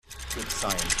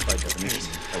science, by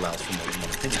definition, allows for more than one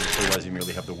opinion. Otherwise, you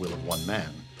merely have the will of one man,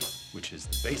 which is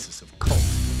the basis of cult.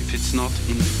 If it's not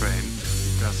in the frame,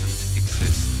 it doesn't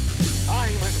exist. I'm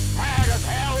as mad as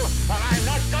hell, and I'm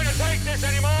not gonna take this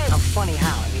anymore! I'm funny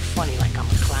how? I mean funny like I'm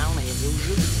a clown, I amuse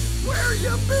you? Where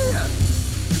you been?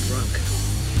 Drunk.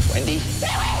 Wendy?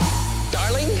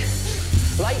 Darling?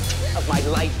 Light of my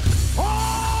life.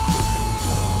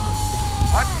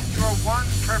 What's your one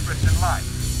purpose in life?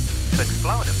 To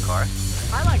explode, of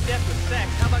course. I like death with sex.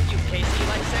 How about you, Casey? You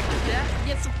like sex with death?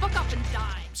 Yeah, so fuck up and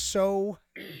die. So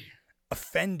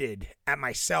offended at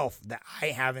myself that I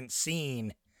haven't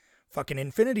seen fucking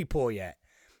Infinity Pool yet.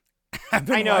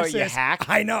 I know, you hack.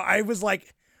 I know. I was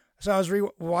like, so I was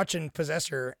watching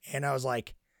Possessor, and I was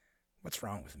like, what's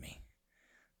wrong with me?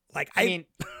 Like, I mean,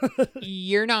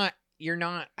 you're not,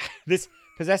 this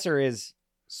Possessor is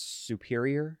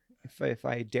superior, if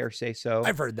I dare say so.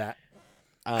 I've heard that.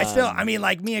 I mean,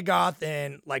 like Mia Goth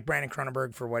and like Brandon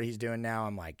Cronenberg for what he's doing now,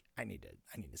 I'm like, I need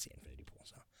to see Infinity Pool.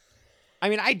 So, I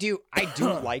mean, I do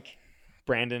like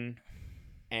Brandon,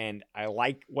 and I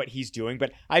like what he's doing,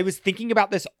 but I was thinking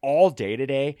about this all day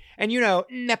today, and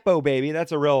Nepo baby,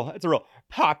 that's a real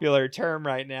popular term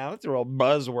right now. It's a real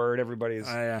buzzword. Everybody's,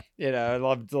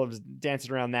 loves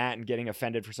dancing around that and getting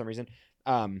offended for some reason.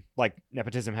 Like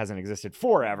nepotism hasn't existed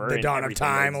forever. The dawn of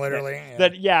time, literally.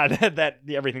 That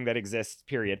everything that exists,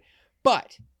 period.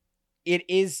 But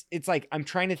it's like, I'm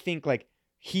trying to think like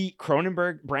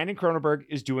Brandon Cronenberg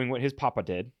is doing what his papa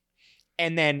did.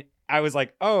 And then I was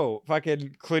like, oh,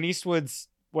 fucking Clint Eastwood's,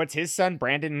 what's his son?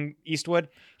 Brandon Eastwood.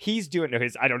 He's doing,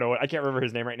 I don't know. I can't remember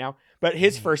his name right now, but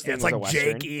his first thing was like a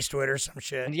Western. Jake Eastwood or some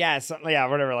shit. Yeah.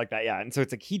 Whatever like that. Yeah. And so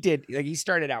it's like, he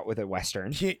started out with a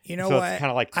Western. You know so what? It's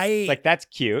kind of like, that's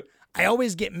cute. I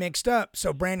always get mixed up.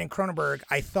 So Brandon Cronenberg,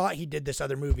 I thought he did this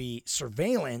other movie,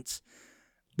 Surveillance,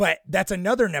 but that's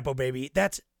another Nepo baby.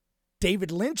 That's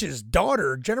David Lynch's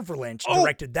daughter, Jennifer Lynch,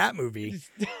 directed that movie.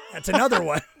 That's another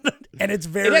one. And it's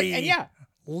very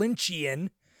Lynchian.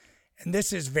 And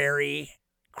this is very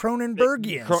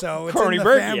Cronenbergian. So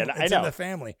it's in the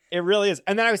family. It really is.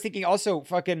 And then I was thinking also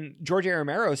fucking George A.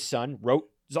 Romero's son wrote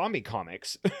zombie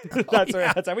comics.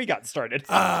 That's how we got started.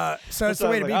 So it's the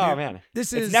way to be. Oh man,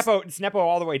 it's Nepo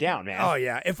all the way down, man. Oh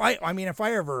yeah. If I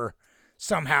ever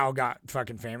somehow got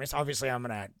fucking famous, obviously I'm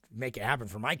gonna make it happen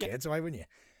for my kids. So why wouldn't you?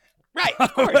 Right,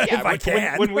 of course. Yeah, if I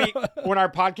can. When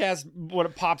our podcast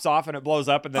it pops off and it blows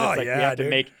up, and then it's like we have to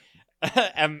make.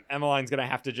 Emmeline's gonna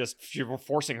have to we're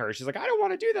forcing her. She's like, I don't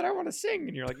want to do that. I want to sing.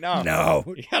 And you're like, no.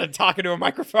 You gotta talk into a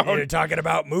microphone. You're talking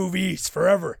about movies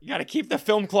forever. You gotta keep the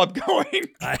film club going.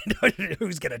 I know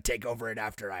who's gonna take over it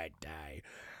after I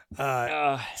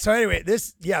die. So anyway, film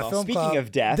speaking club.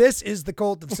 Of death, this is the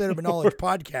Cult of Cinema Knowledge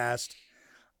podcast.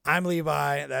 I'm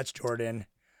Levi. That's Jordan.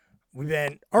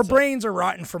 Our brains are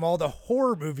rotten from all the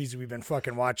horror movies we've been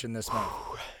fucking watching this month.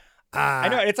 I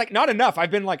know it's like not enough.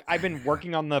 I've been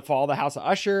working on the Fall of the House of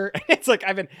Usher. It's like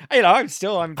I'm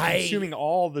consuming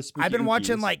all the spooky I've been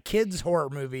watching ookies. like kids horror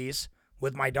movies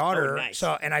with my daughter. Oh, nice.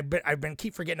 So and I've been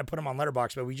keep forgetting to put them on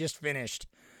Letterboxd, but we just finished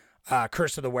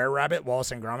Curse of the Were-Rabbit,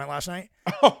 Wallace and Gromit last night.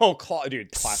 Oh,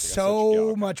 dude, classic.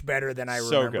 So much better than I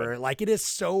remember. Good. Like it's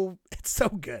so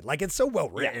good. Like it's so well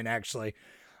written actually.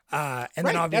 And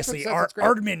then obviously that's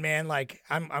Aardman, man, like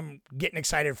I'm getting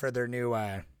excited for their new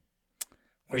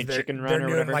Chicken Run they're or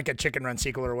doing whatever? like a Chicken Run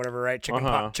sequel or whatever, right?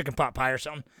 Chicken pot pie or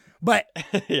something. But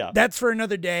yeah, that's for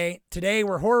another day. Today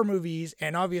we're horror movies,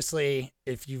 and obviously,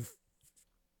 if you've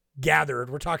gathered,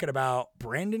 we're talking about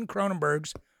Brandon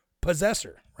Cronenberg's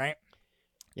Possessor, right?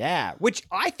 Yeah, which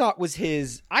I thought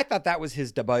that was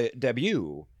his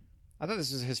debut. I thought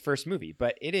this was his first movie,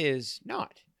 but it is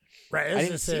not. Right, I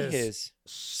didn't see his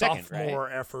second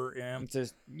sophomore effort.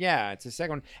 Yeah, it's his second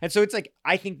one, and so it's like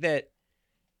I think that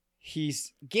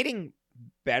he's getting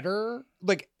better.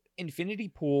 Like Infinity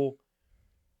Pool,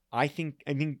 I think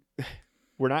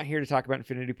we're not here to talk about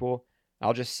Infinity Pool.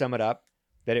 I'll just sum it up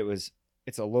that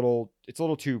it's a little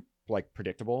too like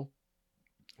predictable,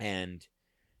 and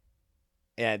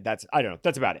that's I don't know.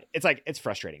 That's about it. It's like it's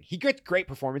frustrating. He gets great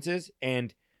performances,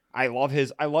 and I love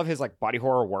his like body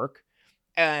horror work.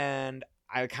 And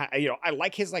I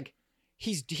like his like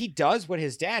he does what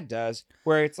his dad does,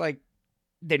 where it's like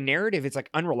the narrative it's like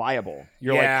unreliable.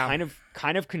 You're like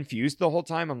kind of confused the whole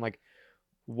time on like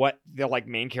what the like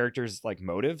main character's like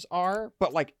motives are,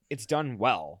 but like it's done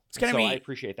well. I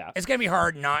appreciate that. It's gonna be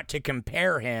hard not to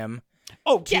compare him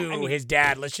to his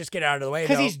dad. Let's just get out of the way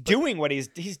because he's doing what he's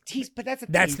but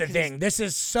that's the thing. This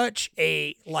is such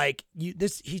a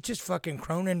he's just fucking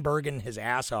Cronenberging his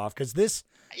ass off because this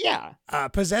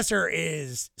Possessor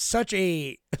is such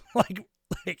a like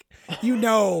Like, you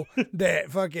know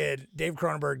that fucking Dave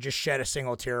Cronenberg just shed a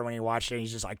single tear when he watched it.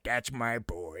 He's just like, that's my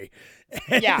boy.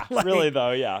 And Yeah, really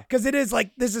though. Yeah. Because it is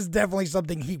like, this is definitely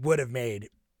something he would have made.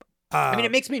 I mean,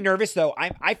 it makes me nervous though.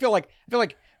 I feel like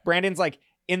Brandon's like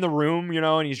in the room, you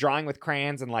know, and he's drawing with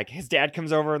crayons, and like his dad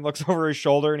comes over and looks over his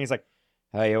shoulder, and he's like,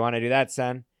 "Oh, you want to do that,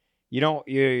 son? You want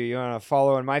to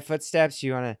follow in my footsteps?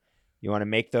 You want to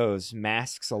make those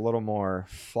masks a little more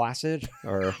flaccid,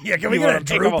 or yeah, can we get a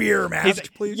droopier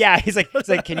mask, please? Yeah, he's like,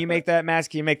 can you make that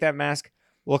mask? Can you make that mask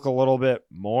look a little bit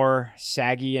more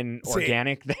saggy and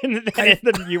organic than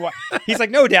you want? He's like,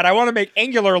 no, Dad, I want to make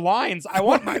angular lines. I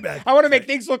want to make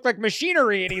things look like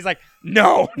machinery. And he's like,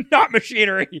 no, not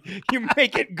machinery. You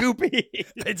make it goopy.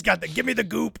 It's got give me the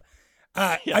goop.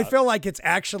 I feel like it's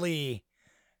actually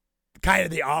kind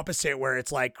of the opposite, where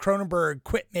it's like Cronenberg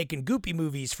quit making goopy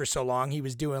movies for so long. He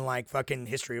was doing like fucking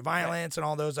History of Violence and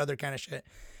all those other kind of shit.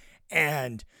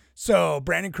 And so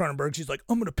Brandon Cronenberg, he's like,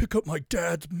 I'm going to pick up my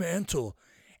dad's mantle.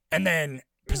 And then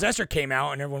Possessor came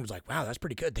out, and everyone was like, wow, that's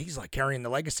pretty good. He's like carrying the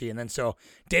legacy. And then so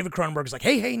David Cronenberg's like,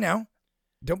 hey, now,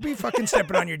 don't be fucking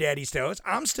stepping on your daddy's toes.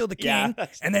 I'm still the king. Yeah,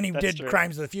 and then he did true.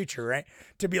 Crimes of the Future, right?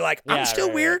 To be like, I'm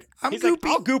still weird. I'm He's goopy. like,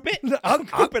 I'll goop it. I'll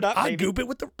goop it up, I'll baby. goop it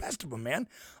with the rest of them, man.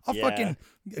 I'll fucking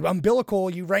umbilical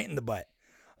you right in the butt.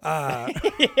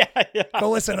 Go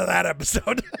listen to that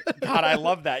episode. God, I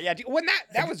love that. Yeah, when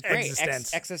that was great.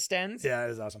 Existence. Yeah,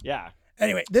 it is awesome. Yeah.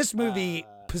 Anyway, this movie,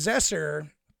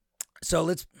 Possessor. So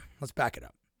let's back it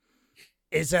up.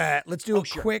 Let's do a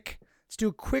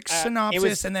quick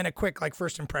synopsis and then a quick like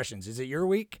first impressions. Is it your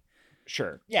week?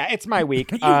 Sure. Yeah, it's my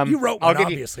week. You wrote one,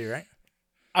 obviously, right?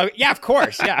 Yeah, of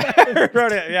course. Yeah, I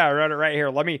wrote it right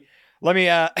here. Let me.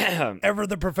 Ever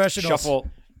the professionals.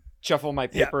 Shuffle my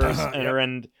papers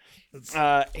and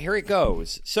here it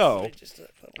goes. So,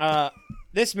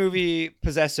 this movie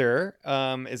Possessor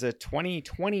is a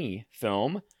 2020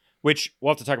 film, which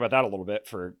we'll have to talk about that a little bit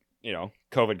for,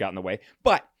 COVID got in the way.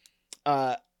 But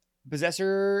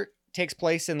Possessor takes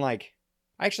place in I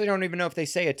actually don't even know if they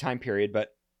say a time period,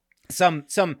 but some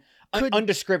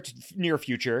undescript near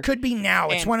future. Could be now.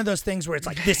 It's one of those things where it's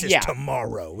like, this is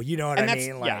tomorrow. You know what I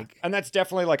mean? And that's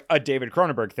definitely like a David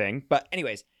Cronenberg thing. But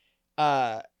anyways,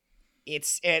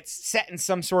 it's set in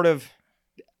some sort of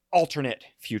alternate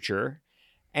future,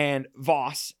 and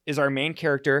Voss is our main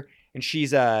character, and she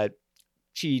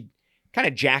kind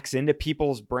of jacks into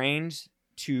people's brains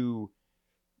to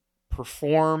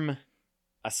perform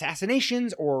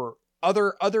assassinations or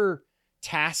other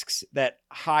tasks that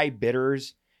high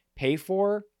bidders pay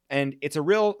for. And it's a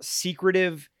real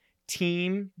secretive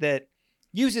team that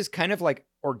uses kind of like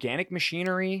organic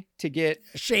machinery to get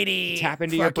shady, tap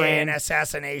into your brain,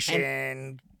 assassination.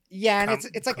 And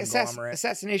it's like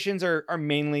assassinations are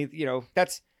mainly,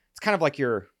 it's kind of like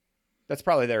that's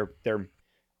probably their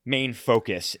main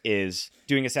focus is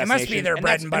doing assassinations. It must be their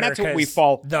bread and butter. That's what we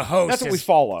follow. The host that's what we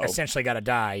follow. Essentially got to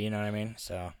die. You know what I mean?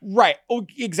 So right. Oh,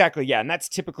 exactly. Yeah, and that's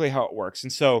typically how it works.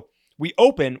 And so we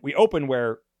open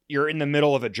where you're in the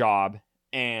middle of a job,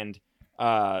 and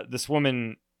this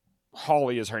woman,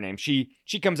 Holly is her name. She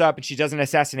comes up and she does an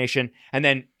assassination, and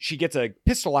then she gets a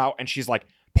pistol out and she's like,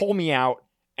 "Pull me out!"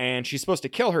 And she's supposed to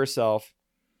kill herself.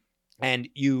 And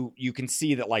you can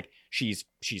see that like she's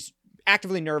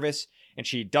actively nervous, and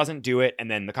she doesn't do it.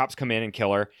 And then the cops come in and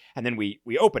kill her. And then we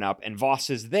open up, and Voss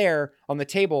is there on the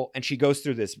table, and she goes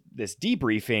through this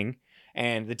debriefing.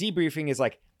 And the debriefing is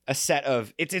like a set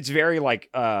of it's very like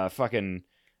fucking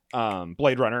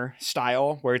Blade Runner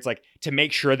style, where it's like to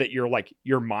make sure that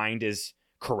your mind is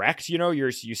correct.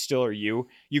 You still are you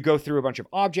go through a bunch of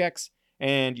objects,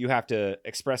 and you have to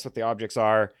express what the objects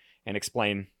are and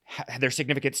explain their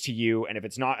significance to you. And if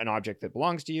it's not an object that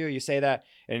belongs to you, you say that,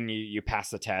 and you pass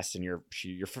the test, and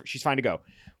she's fine to go.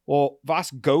 Well,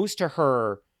 Voss goes to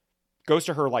her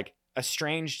like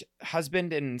estranged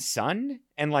husband and son,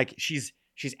 and like she's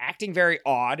acting very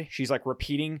odd. She's like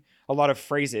repeating a lot of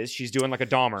phrases. She's doing like a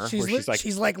Dahmer.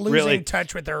 She's like losing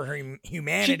touch with her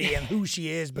humanity and who she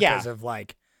is because of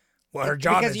like her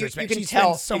job is. You can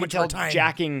tell so much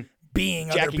time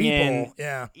being other people.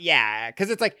 In. Yeah. Because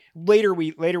it's like later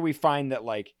we find that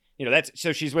like, that's,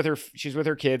 so she's with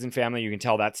her kids and family. You can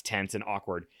tell that's tense and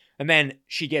awkward. And then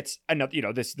she gets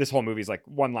another, this whole movie is like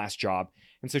one last job.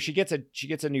 And so she gets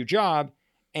a new job,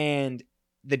 and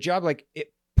the job, like,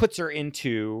 it puts her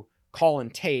into Colin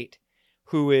Tate,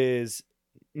 who is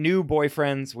new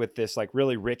boyfriends with this like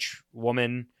really rich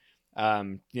woman.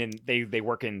 And they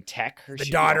work in tech. The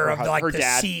daughter of like the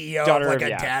dad, CEO of like a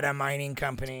data mining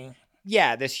company.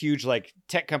 Yeah, this huge like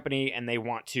tech company, and they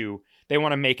want to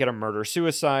make it a murder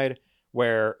suicide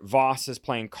where Voss is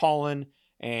playing Colin,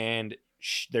 and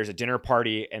there's a dinner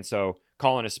party, and so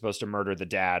Colin is supposed to murder the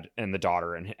dad and the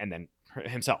daughter and then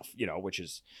himself, which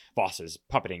is Voss is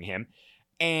puppeting him.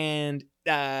 And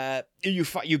you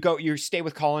stay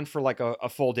with Colin for like a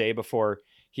full day before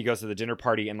he goes to the dinner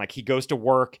party, and like he goes to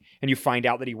work, and you find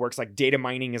out that he works like data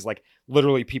mining is like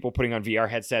literally people putting on VR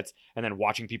headsets and then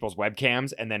watching people's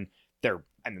webcams, and then they're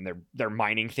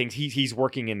mining things. He's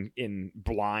working in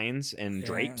blinds and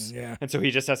drapes, and so he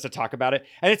just has to talk about it,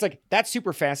 and it's like that's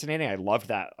super fascinating. I love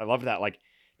that like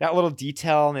that little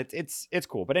detail, and it's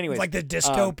cool. But anyways, it's like the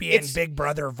dystopian Big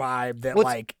Brother vibe that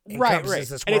like encompasses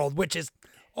this world, which is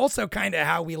also kind of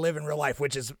how we live in real life,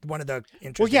 which is one of the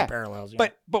interesting parallels.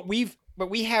 But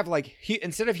we have like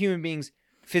instead of human beings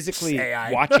physically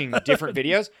watching different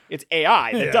videos, it's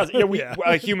AI that does it.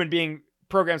 A human being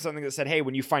programmed something that said, "Hey,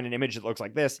 when you find an image that looks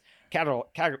like this, catalog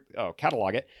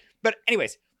it." But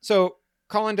anyways, so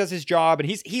Colin does his job, and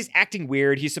he's acting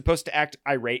weird. He's supposed to act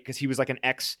irate because he was like an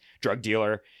ex drug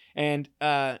dealer, and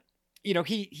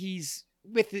he's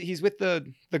with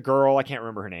the girl. I can't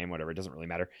remember her name. Whatever, it doesn't really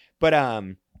matter. But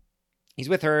he's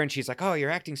with her, and she's like, "Oh,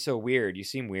 you're acting so weird. You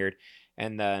seem weird."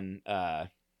 And then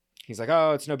he's like,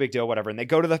 "Oh, it's no big deal, whatever." And they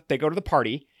go to the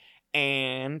party,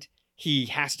 and he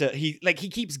can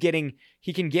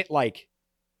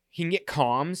get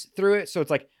comms through it. So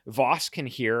it's like Voss can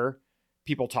hear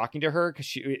people talking to her because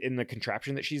she in the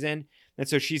contraption that she's in, and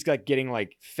so she's like getting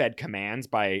like fed commands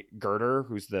by Girder,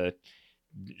 who's the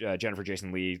Jennifer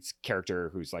Jason Leigh's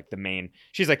character, who's like the main.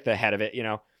 She's like the head of it,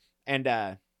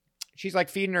 and she's like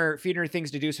feeding her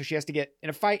things to do. So she has to get in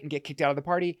a fight and get kicked out of the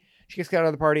party. She gets kicked out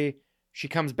of the party. She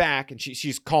comes back, and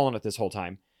she's calling it this whole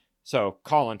time. So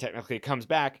Colin technically comes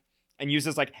back and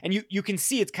uses like, and you can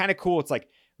see it's kind of cool. It's like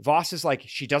Voss is like,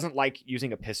 she doesn't like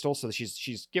using a pistol, so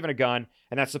she's given a gun,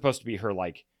 and that's supposed to be her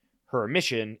like her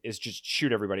mission is just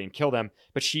shoot everybody and kill them.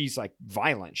 But she's like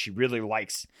violent. She really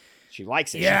likes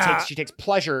it. Yeah. She takes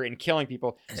pleasure in killing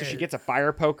people. So she gets a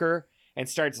fire poker and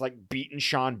starts like beating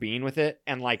Sean Bean with it,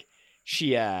 and like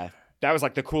she that was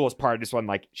like the coolest part of this one.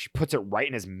 Like she puts it right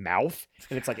in his mouth,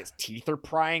 and it's like his teeth are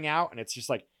prying out, and it's just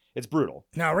like, it's brutal.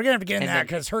 No, we're gonna have to get in that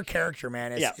because her character,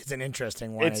 man, is an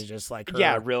interesting one. It's just like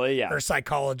her, her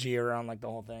psychology around like the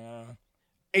whole thing.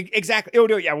 Exactly. Oh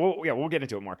no, we'll get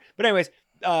into it more. But anyways,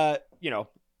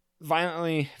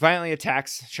 violently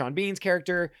attacks Sean Bean's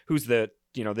character, who's the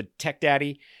tech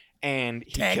daddy, and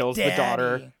he kills the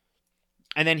daughter.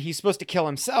 And then he's supposed to kill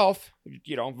himself.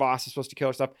 Voss is supposed to kill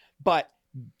herself, but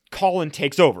Colin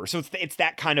takes over. So it's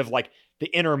that kind of like the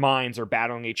inner minds are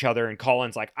battling each other, and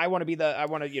Colin's like, I'm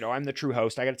the true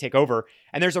host. I got to take over.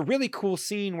 And there's a really cool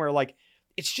scene where like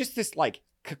it's just this like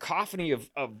cacophony of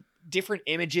different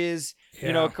images,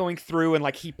 going through, and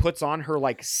like he puts on her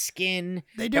like skin.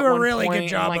 They do a really good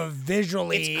job of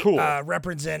visually cool.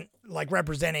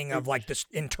 representing of like this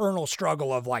internal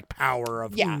struggle of like power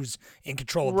of who's in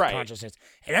control of the consciousness.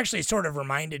 It actually sort of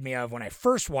reminded me of when I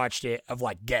first watched it of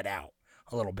like Get Out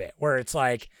a little bit, where it's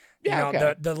like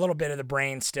the little bit of the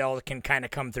brain still can kind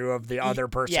of come through of the other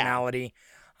personality.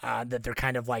 That they're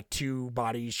kind of like two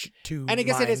bodies, and I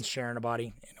guess minds sharing a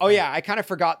body. Oh yeah, I kind of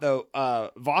forgot though.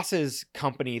 Voss's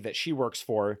company that she works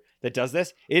for that does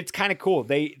this, it's kind of cool.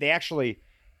 They actually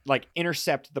like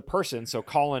intercept the person. So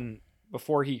Colin,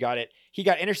 before he got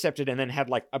intercepted, and then had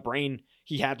like a brain.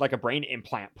 He had like a brain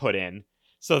implant put in,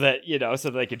 so that so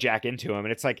that they could jack into him.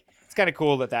 And it's like it's kind of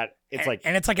cool that it's like,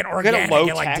 and it's like an organic, low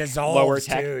it like tech, dissolves lower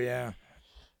tech. too. Yeah.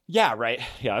 Yeah, right.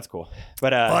 Yeah, that's cool.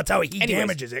 But well, that's how he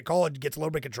damages it. Colin gets a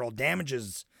little bit of control,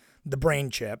 damages the brain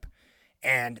chip,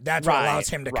 and that's what allows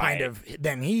him to kind of.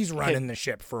 Then he's running the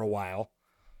ship for a while.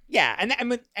 Yeah, and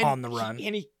on the run,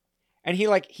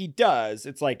 he does.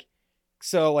 It's like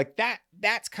so like that.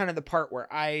 That's kind of the part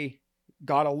where I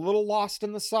got a little lost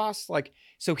in the sauce. Like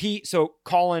so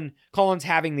Colin's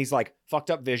having these like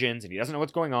fucked up visions, and he doesn't know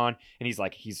what's going on, and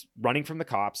he's running from the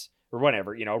cops or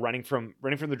whatever, running from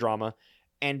the drama.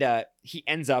 And he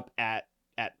ends up at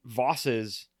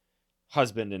Voss's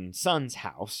husband and son's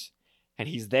house, and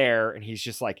he's there, and he's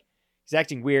just like, he's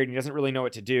acting weird, and he doesn't really know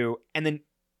what to do. And then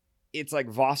it's like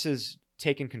Voss is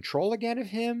taking control again of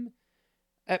him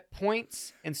at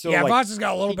points, and so Voss has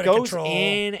got a little bit of control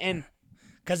in, and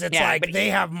because it's like they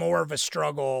have more of a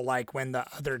struggle, like when the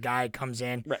other guy comes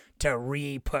in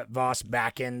to put Voss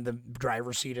back in the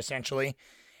driver's seat, essentially.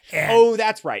 And,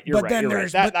 that's right. You're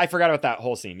right. I forgot about that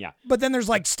whole scene. Yeah. But then there's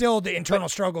like still the internal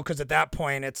struggle, because at that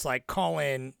point it's like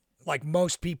Colin, like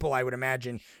most people I would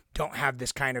imagine, don't have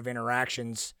this kind of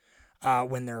interactions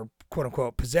when they're quote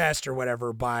unquote possessed or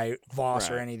whatever by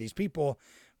Voss or any of these people.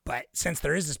 But since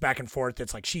there is this back and forth,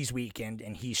 it's like she's weakened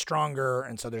and he's stronger,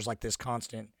 and so there's like this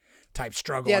constant type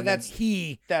struggle. Yeah, and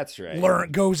then that's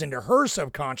right. Goes into her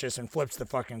subconscious and flips the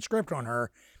fucking script on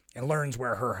her and learns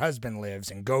where her husband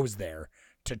lives and goes there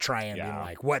to try and be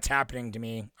like, what's happening to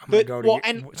me? I'm going to go to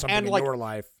something in your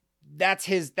life. That's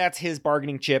his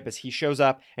bargaining chip as he shows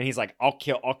up and he's like, I'll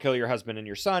kill your husband and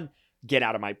your son. Get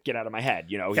out of my head.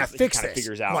 You know, fix he kind this. of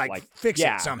figures out like fix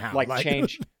it somehow. Like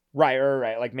change.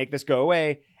 right. Like make this go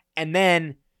away. And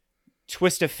then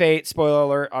twist of fate, spoiler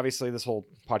alert. Obviously this whole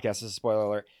podcast is a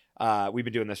spoiler alert. We've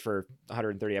been doing this for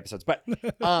 130 episodes, but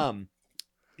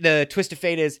the twist of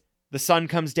fate is the sun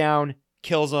comes down,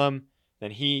 kills him. Then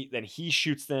he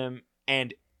shoots them.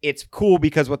 And it's cool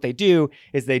because what they do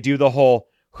is they do the whole,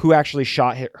 who actually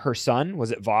shot her son?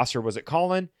 Was it Voss or was it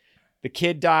Colin? The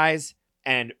kid dies.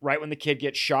 And right when the kid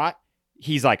gets shot,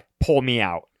 he's like, pull me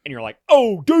out. And you're like,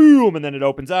 oh, damn. And then it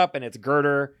opens up and it's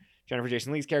Girder, Jennifer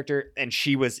Jason Leigh's character. And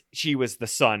she was the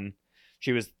son.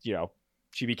 She was,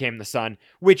 she became the son,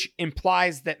 which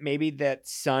implies that maybe that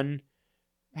son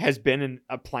has been in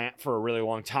a plant for a really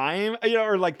long time,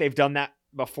 or like they've done that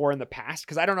before in the past.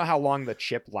 Cause I don't know how long the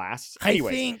chip lasts.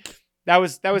 Anyways, I think that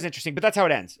was interesting, but that's how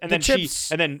it ends. And then chips...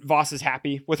 then Voss is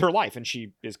happy with her life and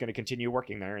she is going to continue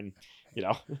working there. And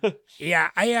yeah,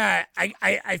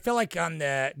 I feel like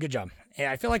good job. Yeah,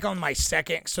 I feel like on my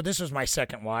second, so this was my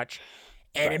second watch,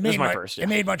 and it made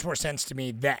much more sense to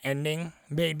me. That ending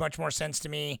made much more sense to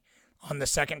me on the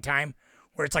second time,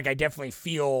 where it's like I definitely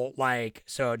feel like,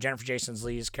 so Jennifer Jason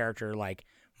Leigh's character like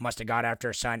must have got after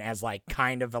her son as like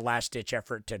kind of a last ditch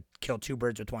effort to kill two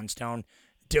birds with one stone,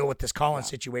 deal with this Colin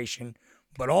situation,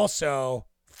 but also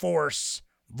force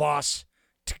Voss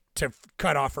to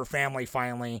cut off her family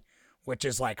finally. Which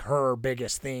is like her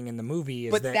biggest thing in the movie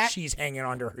is that she's hanging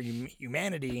on to her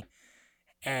humanity.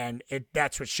 And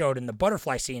that's what showed in the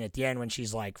butterfly scene at the end when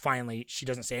she's like, finally, she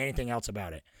doesn't say anything else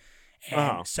about it.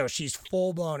 And so she's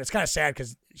full blown. It's kind of sad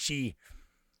because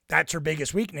that's her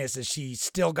biggest weakness is she's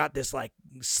still got this like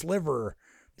sliver.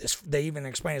 They even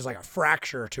explain as like a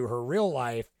fracture to her real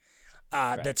life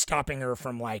that's stopping her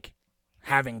from like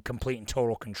having complete and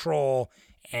total control.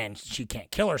 And she can't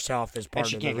kill herself as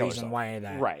part of the reason why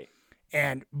that. Right.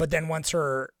 But then once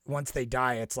they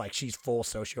die, it's like she's full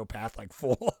sociopath, like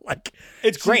full like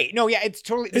it's great. No, yeah, it's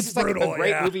totally. This is like brutal, a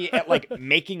great movie at like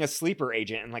making a sleeper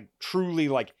agent and like truly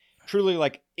like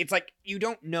it's like you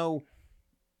don't know,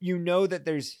 that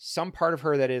there's some part of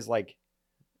her that is like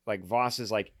Voss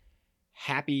is like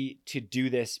happy to do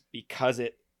this because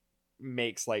it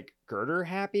makes like Girder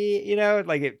happy,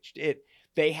 like it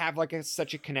they have like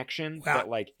such a connection that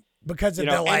like because of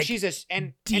the like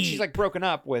and she's like broken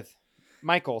up with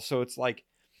Michael, so it's like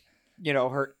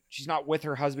she's not with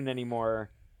her husband anymore,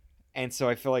 and so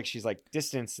I feel like she's like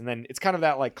distanced, and then it's kind of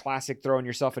that like classic throwing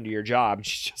yourself into your job, and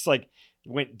she's just like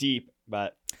went deep.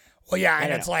 But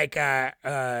and it's like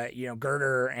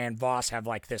Girder and Voss have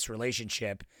like this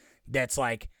relationship that's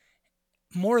like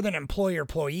more than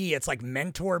employer-employee. It's like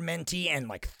mentor-mentee and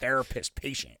like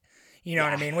therapist-patient. You know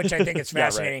what I mean? Which I think is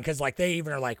fascinating because like they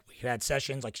even are like, we had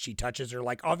sessions, like she touches her,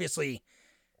 like obviously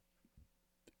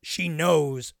she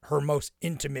knows her most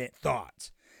intimate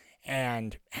thoughts.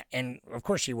 And of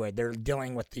course she would. They're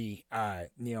dealing with the,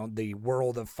 the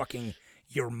world of fucking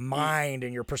your mind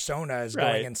and your persona is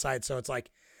going inside. So it's like,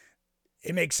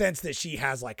 it makes sense that she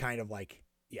has like kind of like,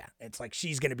 it's like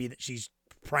she's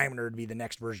priming her to be the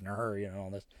next version of her,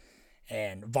 all this.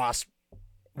 And Voss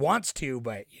wants to,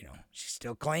 but she's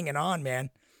still clinging on, man.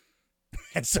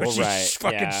 And so she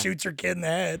fucking shoots her kid in the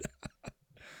head.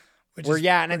 And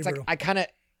it's brutal. Like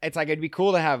it's like it'd be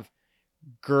cool to have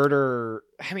Girder.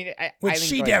 I mean, which I think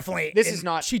she like, definitely. This is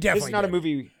not. She definitely. This is not a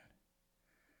movie.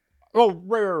 Oh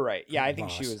right. Yeah, I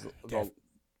think she was.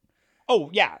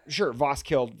 Oh yeah, sure. Voss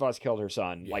killed her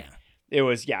son. Yeah. Like it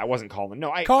was. Yeah, it wasn't Colin.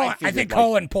 No, I think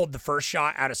Colin pulled the first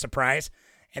shot out of surprise.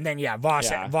 And then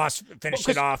Voss finished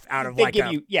it off out of like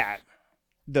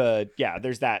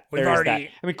there's that. I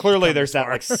mean, clearly there's that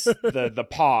like the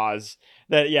pause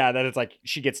that it's like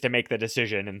she gets to make the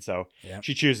decision, and so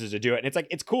she chooses to do it. And it's like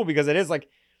it's cool because it is like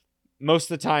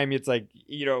most of the time it's like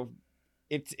it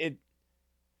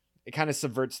kind of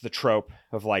subverts the trope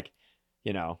of like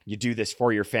you do this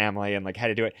for your family and like how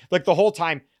to do it. Like the whole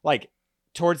time, like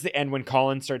towards the end when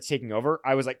Colin starts taking over,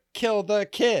 I was like, kill the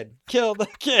kid. Because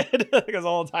the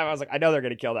whole time I was like, I know they're going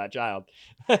to kill that child.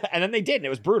 And then they did, and it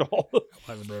was brutal. It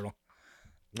was brutal.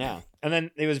 Yeah. And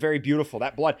then it was very beautiful.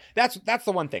 That blood. That's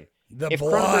the one thing. The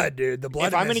blood, dude. The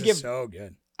blood is so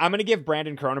good. I'm going to give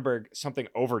Brandon Cronenberg something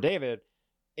over David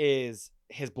is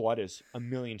his blood is a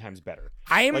million times better.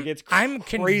 I'm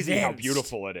crazy how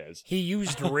beautiful it is. He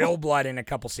used real blood in a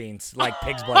couple scenes, like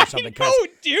pig's blood or something. Oh,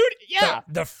 dude, yeah.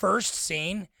 The first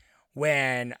scene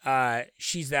when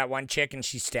she's that one chick and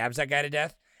she stabs that guy to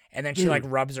death, and then she like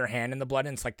rubs her hand in the blood,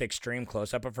 and it's like the extreme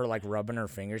close up of her like rubbing her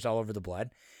fingers all over the blood.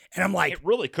 And I'm like, It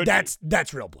really could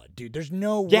that's real blood, dude. There's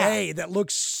no way that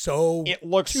looks so. It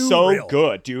looks too so real.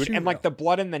 good, dude. Too and like real. the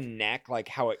blood in the neck, like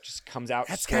how it just comes out.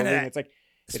 That's slowly, kinda- and it's like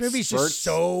This it movie's spurts just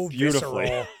so beautifully.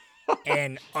 visceral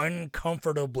and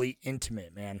uncomfortably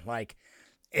intimate, man. Like,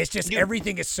 it's just Dude,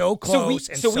 everything is so close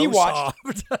and so we watched.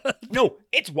 soft. No,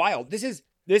 it's wild. This is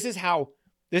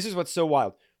what's so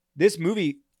wild. This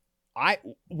movie,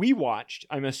 we watched.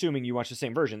 I'm assuming you watched the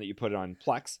same version that you put it on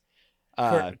Plex.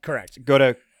 Correct. Go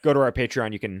to our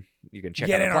Patreon. You can check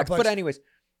Get out in our our Plex. Plex. But anyways,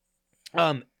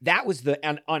 that was the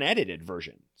unedited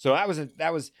version. So that was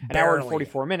an hour and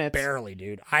 44 minutes. Barely,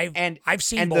 dude. I've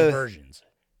seen and both versions.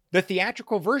 The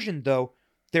theatrical version, though,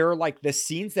 there are like the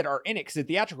scenes that are in it because the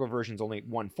theatrical version's only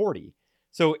 140.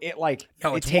 So it like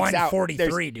No, it it's takes out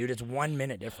 143, dude. It's 1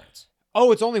 minute difference.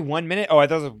 Oh, it's only 1 minute. Oh, I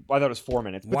thought it was 4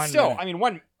 minutes. But 1 still, minute. I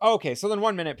mean, okay. So then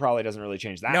 1 minute probably doesn't really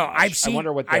change that. No, much. I've seen. I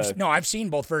wonder what I've seen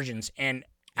both versions, and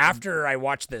after I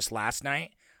watched this last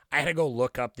night, I had to go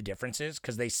look up the differences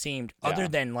because they seemed, other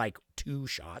than like 2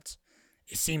 shots,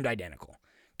 it seemed identical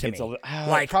to It's me.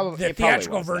 it probably the was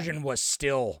theatrical then. version was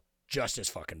still just as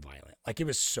fucking violent. Like it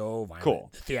was so violent. Cool.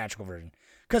 The theatrical version,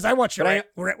 because I watched it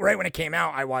But right when it came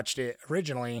out. I watched it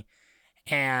originally,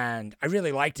 and I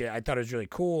really liked it. I thought it was really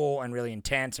cool and really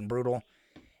intense and brutal.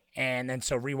 And then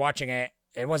so rewatching it,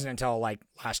 it wasn't until like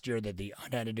last year that the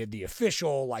unedited, the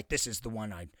official, like this is the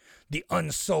one the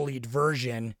unsullied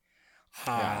version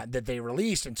that they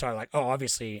released. And so I like, oh,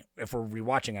 obviously if we're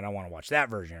rewatching it, I want to watch that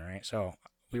version, right? So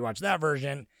we watched that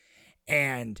version,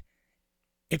 and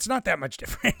it's not that much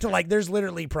different. Like there's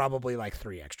literally probably like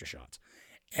 3 extra shots.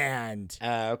 And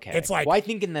okay, it's like, well, I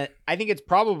think it's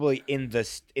probably in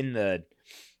the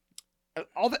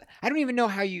all the. I don't even know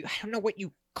I don't know what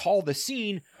you call the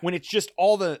scene when it's just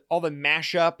all the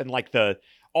mashup and like the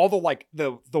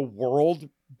world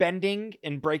bending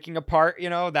and breaking apart. You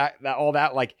know that all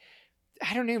that like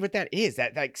I don't know what that is.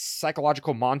 That like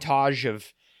psychological montage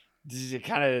of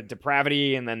kind of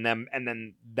depravity and then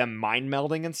them mind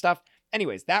melding and stuff.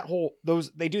 Anyways,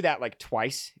 they do that like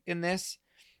twice in this.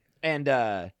 And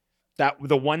that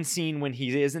the one scene when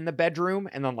he is in the bedroom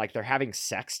and then like they're having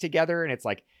sex together and it's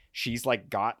like she's like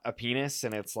got a penis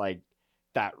and it's like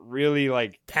that really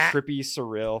like trippy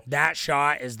surreal. That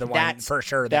shot is the one for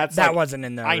sure. That like, wasn't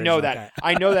in the I know original that. cut.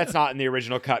 I know that's not in the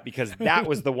original cut because that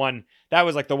was the one. That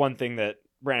was like the one thing that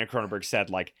Brandon Cronenberg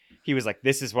said. Like he was like,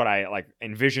 "This is what I like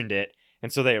envisioned it,"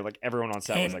 and so they like everyone on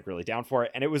set was like really down for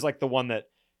it. And it was like the one that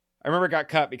I remember got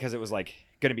cut because it was like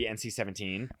going to be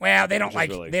NC-17. Well, they don't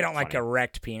like really like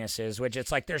erect penises, which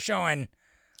it's like they're showing.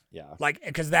 Yeah. Like,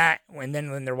 because when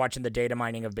they're watching the data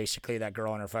mining of basically that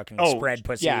girl and her fucking spread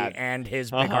pussy and his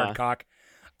big hard cock,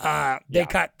 they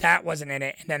cut that wasn't in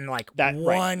it, and then like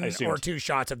one or 2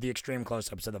 shots of the extreme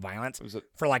close-ups of the violence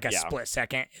for like a split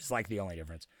second is like the only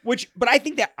difference. But I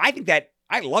think that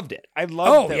I loved it. I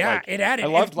loved it added. I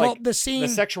loved the scene. The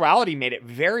sexuality made it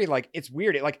very like it's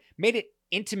weird. It like made it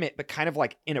intimate, but kind of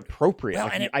like inappropriate. Well,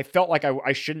 like, and I felt like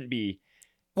I shouldn't be.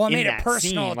 Well, it in made it that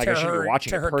personal scene, like to I shouldn't be her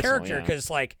watching it personally, character yeah. because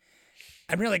like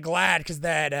I'm really glad because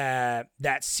that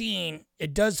scene,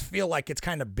 it does feel like it's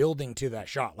kind of building to that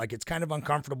shot. Like it's kind of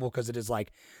uncomfortable because it is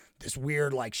like this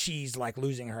weird like she's like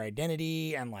losing her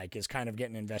identity and like is kind of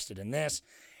getting invested in this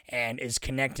and is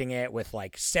connecting it with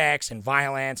like sex and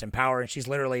violence and power, and she's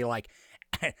literally like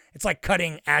it's like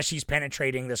cutting as she's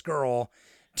penetrating this girl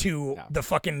to the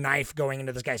fucking knife going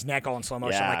into this guy's neck all in slow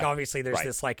motion. Yeah. Like obviously there's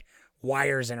this like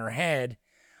wires in her head.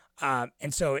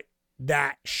 And so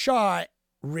that shot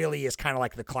really is kind of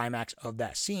like the climax of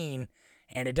that scene.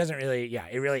 And it doesn't really,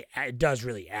 it does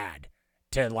really add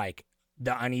to like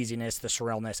the uneasiness, the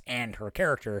surrealness, and her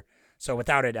character. So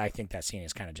without it, I think that scene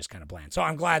is kind of bland. So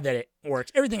I'm glad that it works.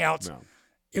 Everything else,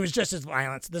 it was just as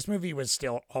violent. This movie was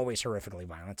still always horrifically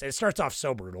violent. It starts off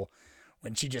so brutal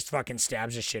when she just fucking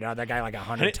stabs the shit out of that guy like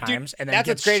 100 times, and then that's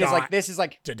gets what's great shot is like this is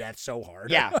like to death so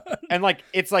hard. Yeah, and like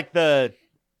it's like the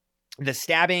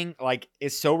stabbing like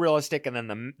is so realistic, and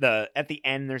then the at the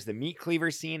end there's the meat cleaver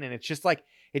scene, and it's just like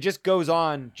it just goes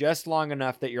on just long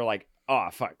enough that you're like, oh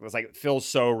fuck, it's like it feels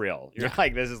so real. You're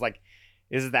like, this is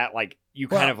that like you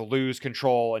kind of lose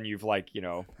control, and you've like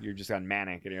you're just gone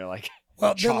manic, and you're like.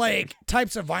 Well, the like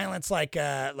types of violence like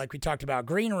we talked about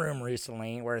Green Room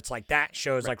recently, where it's like that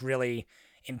shows like really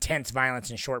intense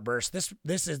violence in short bursts.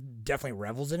 This is definitely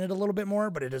revels in it a little bit more,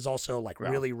 but it is also like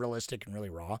really realistic and really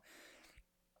raw.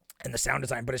 And the sound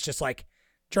design, but it's just like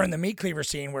during the meat cleaver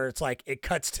scene where it's like it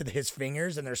cuts to his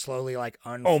fingers and they're slowly like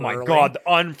unfurling. Oh my god, the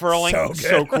unfurling, So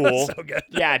so good. cool. So good.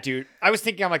 Yeah, dude. I was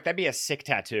thinking, I'm like, that'd be a sick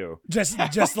tattoo. Just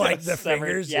like the Severed-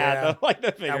 fingers. Yeah, like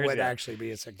the fingers. That would yeah. actually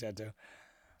be a sick tattoo.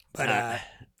 But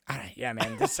yeah,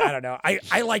 man, this I don't know.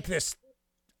 I like this.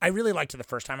 I really liked it the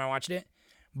first time I watched it,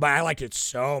 but I liked it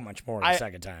so much more the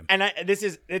second time. And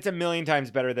it's a million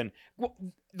times better than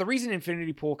the reason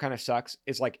Infinity Pool kind of sucks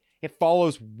is like it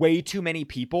follows way too many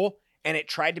people, and it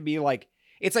tried to be like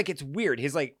it's weird.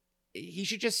 He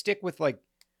should just stick with like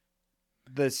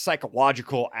the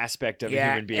psychological aspect of a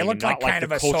human being. It looked and not like kind the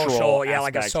of a cultural social, aspect.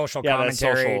 like a social the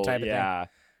commentary social- type of yeah. thing.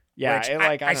 Yeah, Which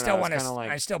I I don't still know, want it's to. kinda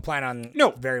like, I still plan on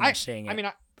no, very much seeing it. I mean,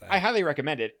 but- I highly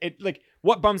recommend it. It like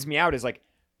what bums me out is like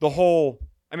the whole.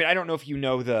 I mean, I don't know if you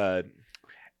know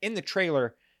in the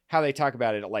trailer how they talk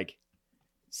about it. It like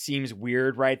seems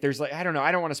weird, right? There's like I don't know.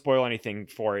 I don't want to spoil anything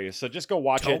for you, so just go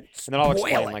watch it, and then I'll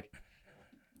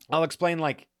explain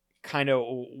like kind of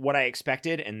what I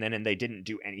expected, and then they didn't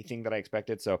do anything that I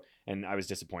expected. So, and I was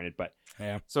disappointed, but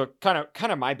yeah. So kind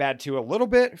of my bad too, a little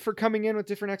bit for coming in with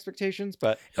different expectations,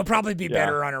 but It'll probably be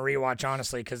better on a rewatch,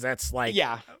 honestly, because that's like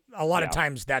a lot of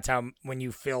times that's how when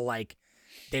you feel like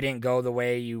they didn't go the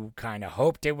way you kind of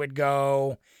hoped it would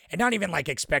go, and not even like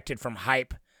expected from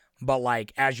hype, but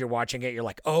like as you're watching it, you're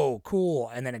like, oh,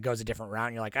 cool, and then it goes a different route,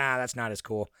 and you're like, that's not as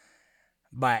cool.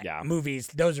 But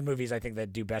those are movies I think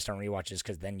that do best on rewatches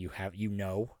because then you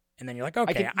and then you're like,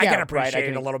 okay, I can appreciate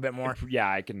it a little bit more. Yeah,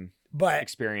 I can. But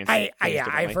experience.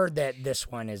 I've heard that this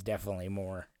one is definitely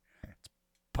more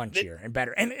punchier and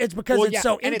better, and it's because it's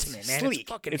so and intimate, it's man. Sleek. It's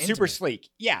fucking It's super intimate. sleek.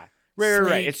 Yeah,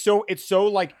 right. It's so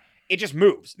like it just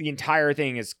moves. The entire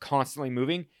thing is constantly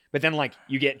moving, but then like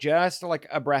you get just like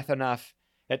a breath enough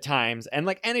at times, and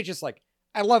it just like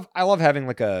I love having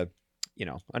like an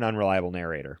unreliable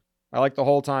narrator. I like the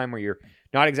whole time where you're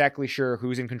not exactly sure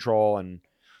who's in control and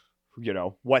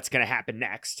what's gonna happen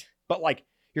next, but like.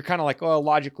 You're kind of like, oh,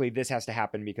 logically, this has to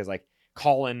happen because like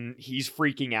Colin, he's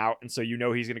freaking out. And so, he's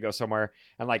going to go somewhere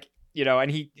and like,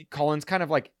 and Colin's kind of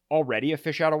like already a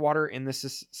fish out of water in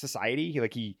this society.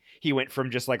 He went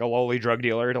from just like a lowly drug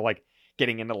dealer to like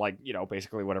getting into like,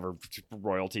 basically whatever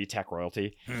tech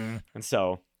royalty. Mm. And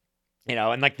so,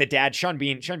 and like the dad, Sean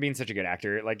Bean's such a good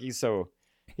actor. Like he's so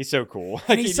cool.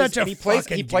 And he's such a he plays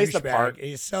the douchebag. part.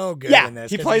 He's so good in this.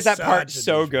 He plays that part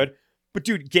so good. But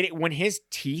dude, when his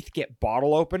teeth get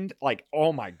bottle opened, like,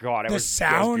 oh my god, it was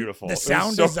beautiful. The It was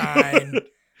sound so design. good.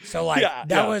 So like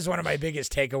that was one of my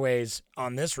biggest takeaways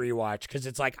on this rewatch because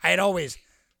it's like I had always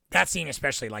that scene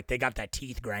especially like they got that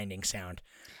teeth grinding sound.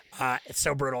 It's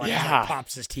so brutal and it like,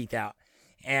 pops his teeth out.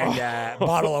 And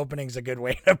bottle opening's a good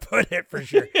way to put it for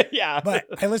sure. Yeah. But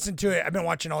I listened to it. I've been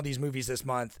watching all these movies this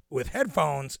month with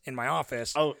headphones in my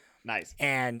office. Oh, nice.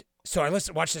 And so I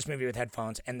watched this movie with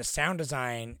headphones, and the sound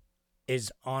design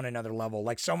is on another level,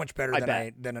 like so much better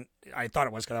than I thought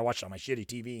it was because I watched it on my shitty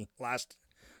TV last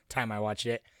time I watched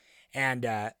it. And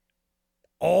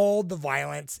all the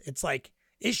violence, it's like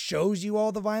it shows you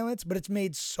all the violence, but it's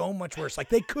made so much worse. Like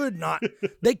they could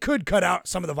cut out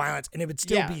some of the violence and it would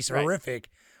still be horrific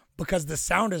because the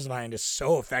sound design is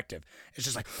so effective. It's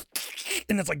just like,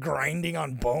 and it's like grinding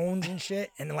on bones and shit.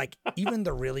 And like even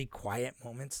the really quiet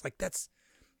moments, like that's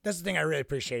the thing I really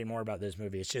appreciate more about this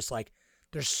movie. It's just like,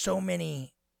 there's so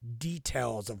many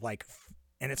details of like,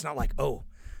 and it's not like, oh,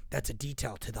 that's a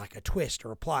detail to like a twist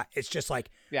or a plot. It's just like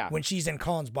when she's in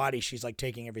Colin's body, she's like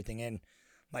taking everything in.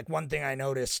 Like one thing I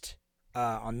noticed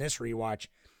on this rewatch,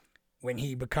 when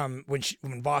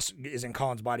Voss is in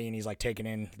Colin's body and he's like taking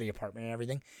in the apartment and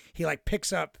everything, he like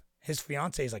picks up his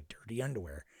fiance's like dirty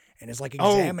underwear and is like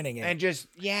examining it. And just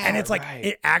and it's like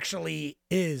it actually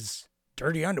is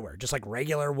dirty underwear, just like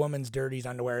regular woman's dirty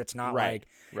underwear. It's not right.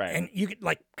 And you could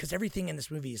like, because everything in this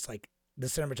movie is like, the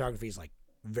cinematography is like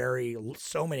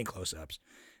so many close-ups,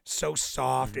 so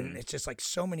soft, and it's just like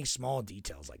so many small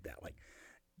details like that, like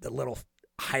the little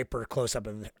hyper close-up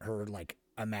of her like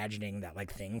imagining that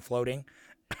like thing floating.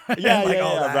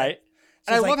 Right.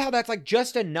 And I love how that's like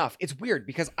just enough. It's weird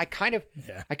because I kind of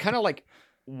like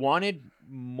wanted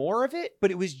more of it,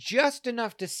 but it was just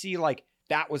enough to see like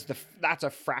that's a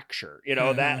fracture,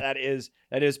 that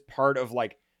is part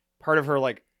of her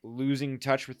like losing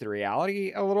touch with the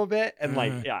reality a little bit. And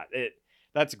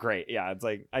that's great. Yeah. It's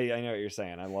like, I know what you're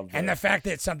saying. I love that. And the fact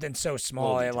that it's something so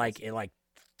small,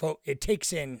 it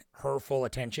takes in her full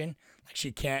attention. Like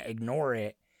she can't ignore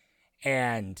it.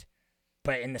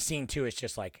 But in the scene too, it's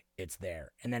just like, it's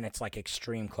there. And then it's like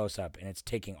extreme close up and it's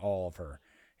taking all of her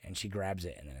and she grabs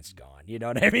it and then it's gone. You know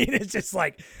what I mean? It's just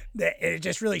like, it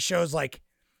just really shows like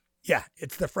Yeah,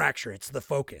 it's the fracture. It's the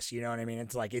focus. You know what I mean?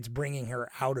 It's like it's bringing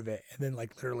her out of it. And then,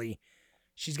 like, literally,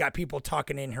 she's got people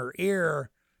talking in her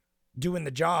ear, doing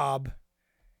the job.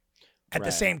 At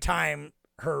the same time,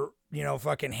 her,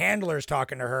 fucking handler's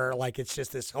talking to her. Like, it's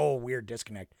just this whole weird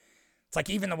disconnect. It's like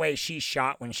even the way she's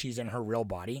shot when she's in her real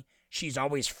body, she's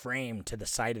always framed to the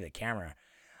side of the camera.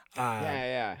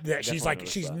 Yeah.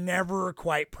 She's never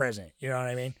quite present. You know what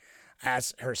I mean?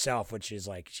 As herself, which is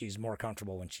like she's more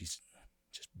comfortable when she's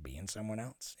just being someone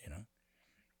else,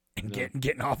 and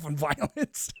getting off on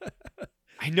violence.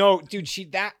 I know, dude.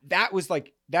 That was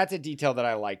like, that's a detail that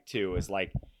I like too. Is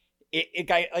like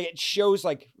it shows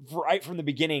like right from the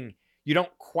beginning you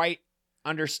don't quite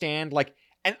understand like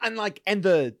and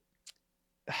the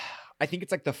I think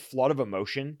it's like the flood of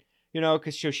emotion,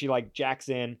 because she like jacks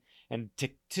in and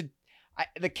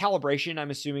the calibration.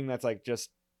 I'm assuming that's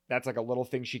like a little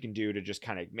thing she can do to just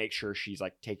kind of make sure she's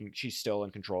still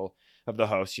in control of the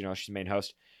host, she's the main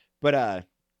host. But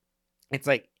it's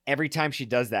like every time she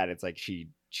does that, it's like she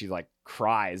like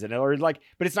cries but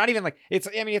it's not even like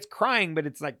it's crying, but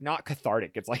it's like not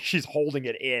cathartic. It's like she's holding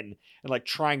it in and like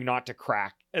trying not to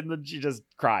crack, and then she just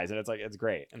cries, and it's like, it's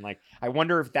great. And like I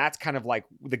wonder if that's kind of like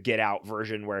the Get Out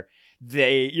version where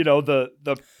they,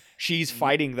 she's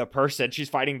fighting the person, she's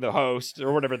fighting the host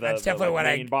or whatever, that's definitely the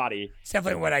main body. It's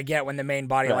definitely what I get when the main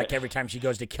body, right. Like every time she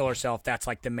goes to kill herself, that's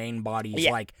like the main body's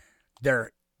like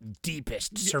their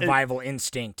deepest survival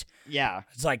instinct. Yeah.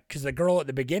 It's like, because the girl at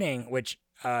the beginning, which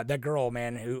that girl,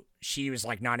 man, who she was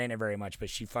like not in it very much, but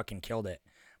she fucking killed it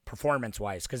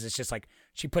performance-wise, because it's just like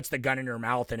she puts the gun in her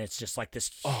mouth and it's just like this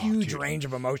huge range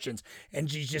of emotions,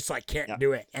 and she just like can't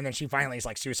do it, and then she finally is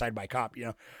like suicide by cop,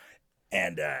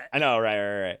 And I know,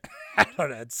 right. I don't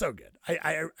know, it's so good.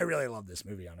 I really love this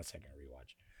movie on a second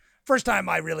rewatch. First time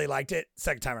I really liked it.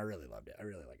 Second time I really loved it. I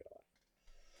really like it a lot.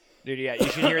 Dude, yeah,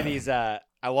 you should hear these. I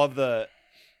love the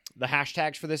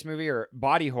hashtags for this movie are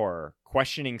body horror,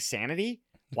 questioning sanity,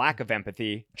 lack of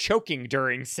empathy, choking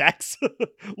during sex,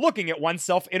 looking at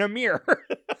oneself in a mirror.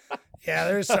 Yeah,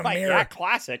 there's some like, mirror. yeah,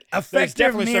 classic. Effective there's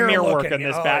definitely some mirror work in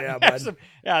this bat.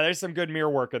 There's some good mirror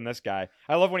work in this guy.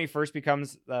 I love when he first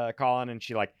becomes Colin, and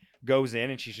she like goes in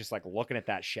and she's just like looking at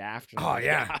that shaft. Oh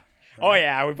yeah. Oh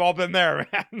yeah, we've all been there,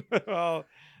 man. Well,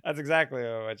 that's exactly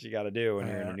what you got to do when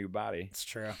you're in a new body. It's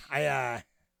true. Yeah,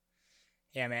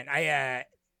 man.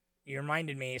 You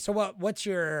reminded me. So what's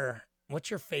your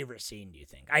favorite scene, do you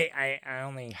think?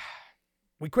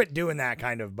 We quit doing that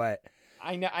kind of, but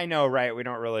I know, right? We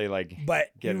don't really like. But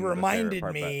you reminded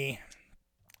me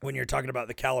when you're talking about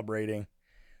the calibrating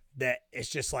that it's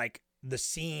just like the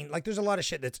scene. Like there's a lot of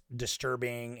shit that's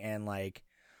disturbing and like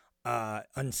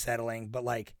unsettling, but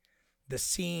like the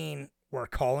scene where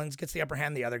Collins gets the upper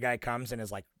hand, the other guy comes and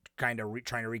is like kind of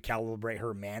trying to recalibrate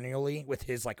her manually with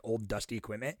his like old dusty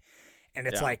equipment, and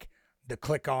it's like the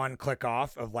click on, click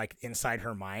off of like inside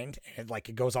her mind, and like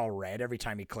it goes all red every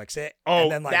time he clicks it. Oh,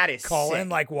 and then like that is Colin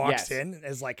sick. like walks in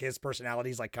as like his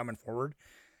personality's like coming forward.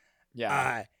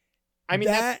 Yeah. I mean,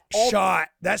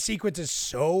 that sequence is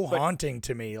so haunting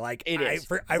to me. Like I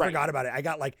forgot about it. I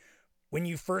got like when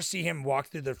you first see him walk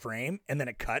through the frame and then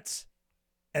it cuts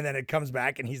and then it comes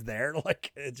back and he's there.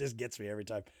 Like it just gets me every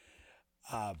time.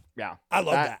 Yeah, I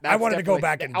love that. I wanted to go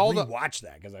back and rewatch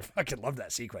that because I fucking love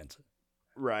that sequence.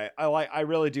 Right. I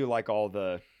really do like all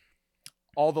the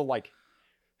like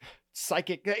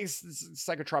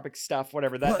psychotropic stuff,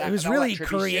 whatever. It was really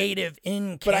creative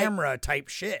in camera type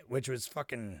shit, which was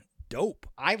fucking dope.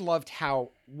 I loved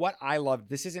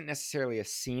this isn't necessarily a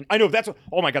scene. I know that's what,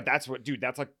 oh my God, that's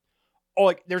like, oh,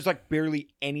 like there's like barely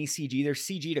any CG. There's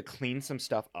CG to clean some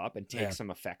stuff up and take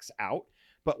some effects out.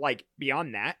 But like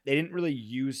beyond that, they didn't really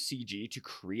use CG to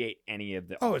create any of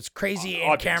the. Oh, it's crazy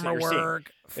in camera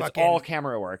work. It's all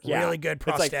camera work. Yeah, really good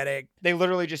prosthetic. Like, they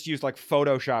literally just used like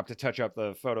Photoshop to touch up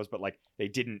the photos, but like they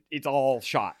didn't. It's all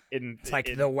shot in. It's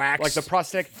like the wax, like the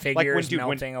prosthetic figures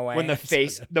melting away. When the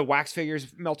face, the wax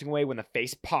figures melting away. When the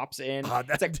face pops in,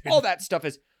 it's like all that stuff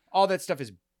is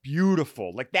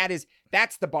beautiful. Like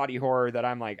that's the body horror that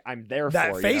I'm there for.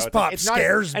 That face pop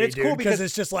scares me, dude, because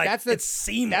it's just like it's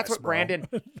seamless. That's what Brandon.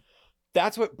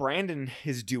 That's what Brandon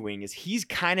is doing. Is he's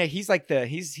a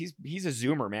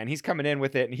zoomer, man. He's coming in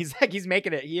with it, and he's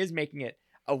making it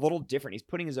a little different. He's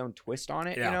putting his own twist on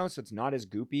it, so it's not as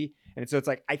goopy. And so it's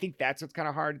like I think that's what's kind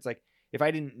of hard. It's like if I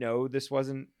didn't know this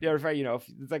wasn't, if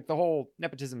it's like the whole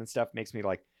nepotism and stuff makes me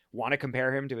like want to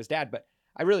compare him to his dad, but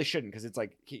I really shouldn't, because it's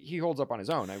like he holds up on his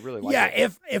own. I really like it. Yeah,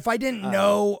 if I didn't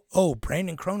know,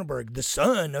 Brandon Cronenberg, the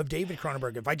son of David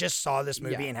Cronenberg, if I just saw this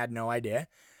movie and had no idea,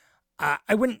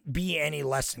 I wouldn't be any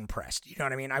less impressed. You know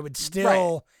what I mean? I would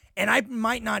still, and I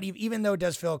might not even though it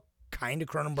does feel kind of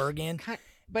Cronenbergian,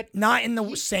 but not in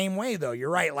the same way though. You're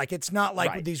right. Like it's not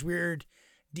like Right. these weird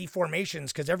deformations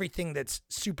because everything that's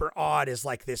super odd is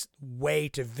like this way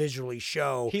to visually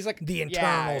show He's like- the yeah,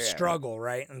 internal yeah. struggle,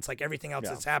 right? And it's like everything else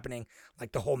Yeah. that's happening,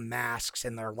 like the whole masks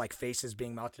and their like faces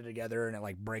being melted together and it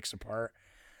like breaks apart.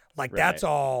 Like that's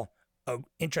all a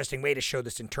interesting way to show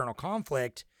this internal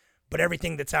conflict, but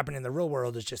everything that's happening in the real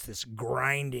world is just this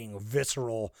grinding,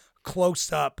 visceral,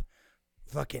 close up,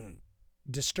 fucking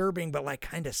disturbing, but like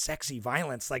kind of sexy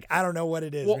violence. Like I don't know what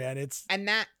it is, Well, man. It's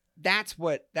that's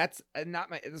what I'm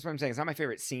saying. It's not my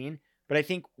favorite scene, but I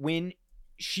think when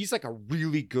she's like a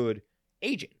really good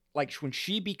agent, like when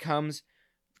she becomes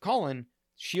Colin,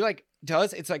 she like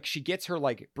does, it's like she gets her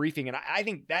like briefing. And I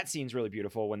think that scene's really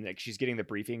beautiful when like she's getting the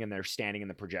briefing and they're standing in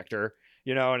the projector,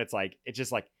 you know, and it's like, it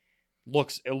just like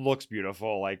looks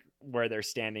beautiful, like where they're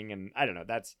standing. And I don't know,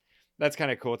 that's kind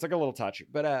of cool. It's like a little touch,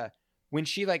 but, when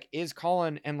she like is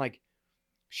Colin and like,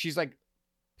 she's like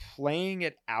playing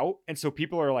it out. And so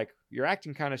people are like, you're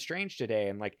acting kind of strange today.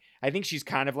 And like, I think she's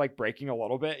kind of like breaking a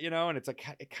little bit, you know, and it's like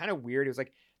kind of weird. It was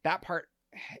like that part,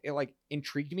 it like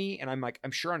intrigued me. And I'm like,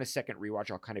 I'm sure on a second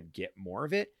rewatch, I'll kind of get more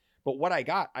of it. But what I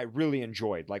got, I really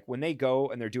enjoyed. Like when they go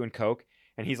and they're doing coke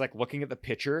and he's like looking at the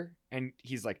picture and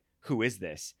he's like, who is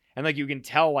this? And like, you can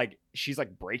tell like she's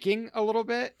like breaking a little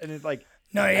bit. And it's like,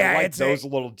 no, yeah, like it's those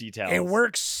little details. It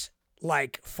works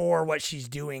like for what she's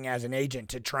doing as an agent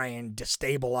to try and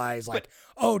destabilize, like,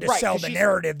 sell the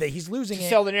narrative that he's losing it.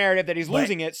 Sell the narrative that he's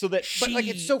losing it. So that, but like,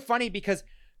 she- it's so funny because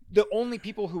the only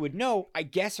people who would know, I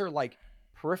guess, are like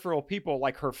peripheral people,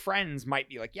 like her friends might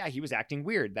be like, yeah, he was acting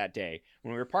weird that day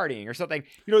when we were partying or something.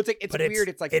 You know, it's like, it's weird.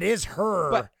 It's like, it is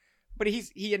her. But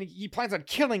he plans on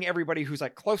killing everybody who's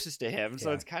like closest to him.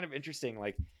 So it's kind of interesting.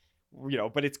 Like, you know,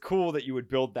 but it's cool that you would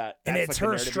build that. And That's it's like the her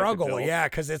narrative you have to struggle, build. yeah,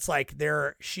 because it's like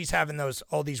she's having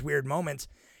all these weird moments,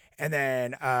 and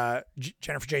then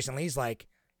Jennifer Jason Leigh's like,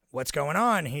 "What's going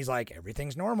on?" He's like,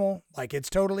 "Everything's normal, like it's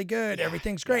totally good,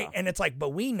 everything's great," and it's like, but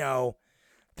we know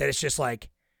that it's just like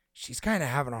she's kind of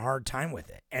having a hard time with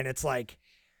it, and it's like,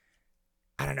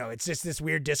 I don't know, it's just this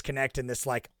weird disconnect and this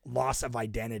like loss of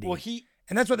identity. Well,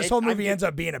 and that's what this whole movie ends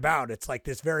up being about. It's like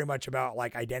this very much about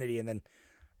like identity, and then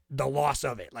the loss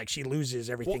of it. Like she loses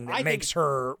everything that makes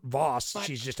her Voss.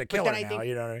 She's just a killer now.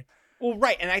 You know what I mean? Well,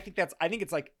 right. And I think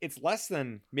it's like, it's less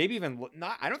than maybe even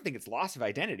not, I don't think it's loss of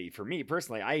identity for me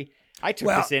personally. I took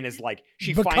this in as like,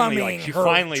 she finally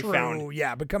found.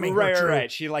 Yeah. Becoming her true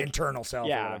right. She like internal self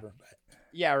or whatever.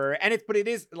 Yeah. Right. And but it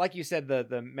is, like you said,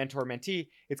 the mentor mentee,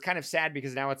 it's kind of sad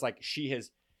because now it's like, she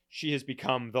has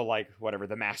become the like, whatever,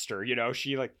 the master, you know,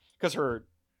 she like, cause her,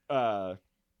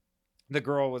 the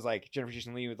girl was like, Jennifer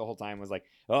Jason Leigh the whole time was like,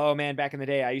 oh man, back in the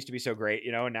day, I used to be so great,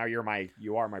 you know, and now you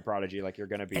are my prodigy. Like you're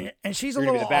going to be, and she's a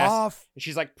little off. And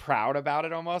she's like proud about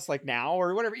it almost like now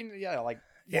or whatever. Yeah. Like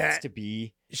wants to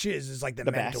be. She is like the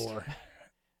mentor. Best.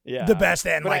 Yeah. The best.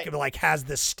 And like has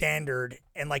the standard.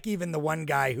 And like, even the one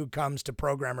guy who comes to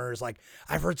programmers, like,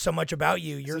 I've heard so much about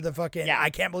you. You're the fucking,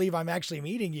 I can't believe I'm actually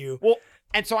meeting you. Well,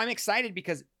 and so I'm excited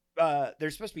because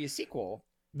there's supposed to be a sequel.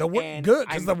 Good,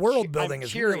 because the world building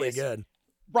is really good,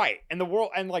 right? And the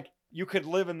world, and like you could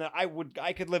live in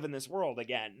I could live in this world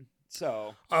again.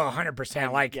 So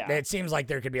 100%. Like it seems like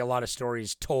there could be a lot of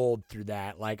stories told through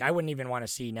that. Like I wouldn't even want to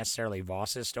see necessarily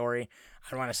Voss's story.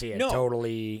 I want to see a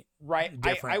totally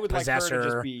different I would Possessor, like her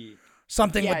to just be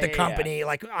something with the company. Yeah.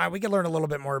 Like we could learn a little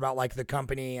bit more about like the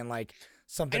company and like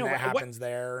something that happens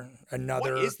there.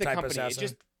 Another what is the type company?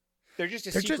 assassin. They're just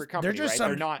a secret company,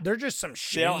 right? They're just some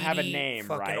shady, they don't have a name,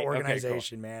 fucking right?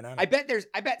 organization, okay, cool. man.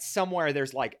 I bet somewhere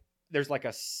there's like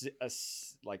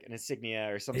like an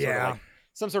insignia or some sort of like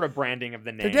some sort of branding of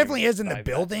the name. There definitely is in the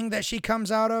building that she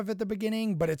comes out of at the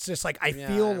beginning, but it's just like I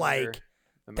feel like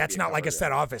that's not like a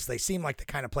set office. They seem like the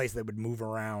kind of place that would move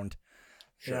around.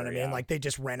 You know what I mean? Like they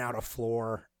just rent out a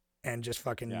floor and just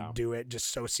fucking do it,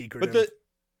 just so secretive. But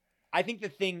I think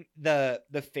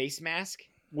the face mask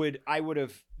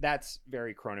that's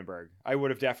very Cronenberg. I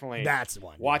would have definitely that's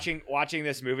one watching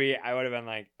this movie. I would have been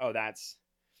like, oh,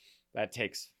 that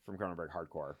takes from Cronenberg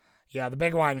hardcore. Yeah, the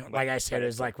big one, like I said,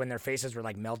 is like when their faces were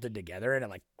like melted together and it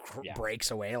like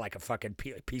breaks away like a fucking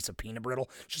piece of peanut brittle.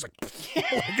 She's like,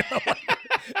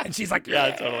 and she's like,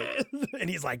 yeah, totally. And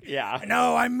he's like, yeah,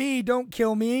 no, I'm me. Don't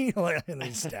kill me. And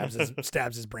he stabs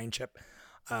his brain chip,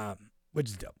 which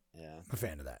is dope. Yeah, I'm a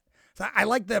fan of that. So I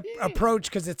like the approach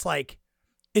because it's like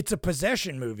it's a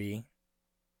possession movie,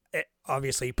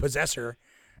 obviously Possessor.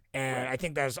 And I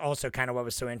think that's also kind of what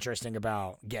was so interesting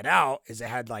about Get Out is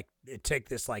it took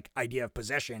this like idea of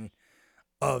possession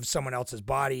of someone else's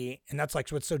body. And that's like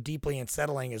what's so deeply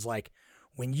unsettling is like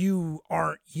when you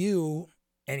aren't you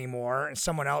anymore, and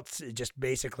someone else just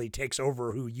basically takes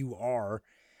over who you are,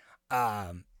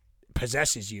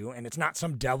 possesses you, and it's not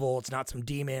some devil, it's not some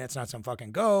demon, it's not some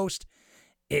fucking ghost.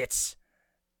 It's,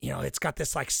 it's got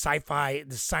this like sci-fi,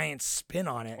 the science spin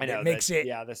on it. I know, it makes it,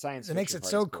 the science. It makes fiction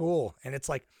it part so is cool. And it's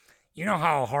like, I know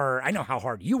how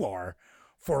hard you are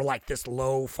for like this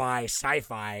lo-fi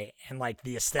sci-fi and like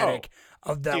the aesthetic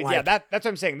of the, Dude, like, that's what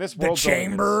I'm saying. This the world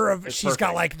chamber is she's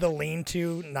got perfect. like the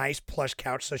lean-to nice plush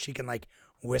couch so she can like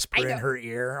whisper in her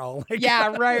ear all like,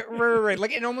 Yeah, right.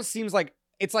 Like it almost seems like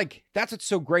it's like that's what's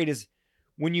so great is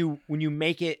when you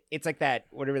make it, it's like that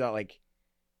whatever that like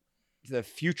the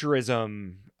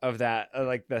futurism of that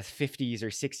like the 50s or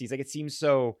 60s. Like it seems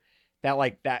so that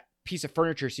like that piece of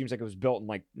furniture seems like it was built in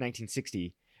like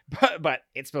 1960, but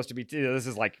it's supposed to be this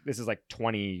is like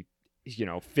 20,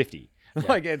 50. Yeah.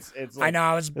 Like it's like,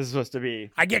 this is supposed to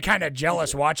be. I get kind of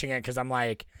jealous watching it because I'm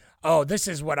like, oh, this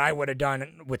is what I would have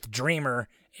done with Dreamer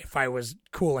if I was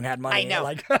cool and had money. I know.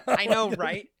 Like, I know,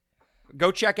 right?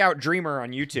 Go check out Dreamer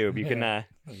on YouTube. You can. I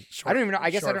don't even know.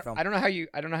 I guess I don't know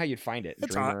how you'd find it.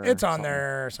 It's Dreamer on. It's on something.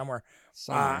 there somewhere.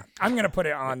 Somewhere. I'm gonna put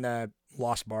it on the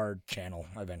Lost Bard channel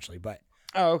eventually. But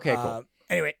Oh, okay, cool.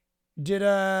 Anyway, did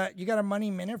you got a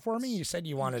money minute for me? You said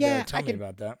you wanted to tell me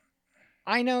about that.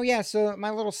 I know, yeah. So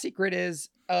my little secret is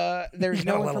there's You got a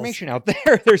no little information out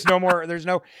there. There's no more. There's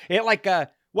no. It like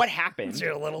what happened? It's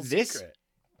your little this secret.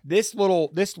 this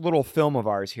little film of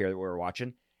ours here that we were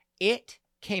watching. It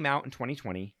came out in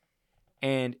 2020,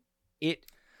 and it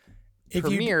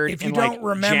premiered if you in don't like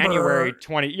remember January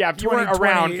 20. Yeah, if you weren't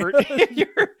around for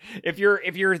if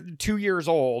you're 2 years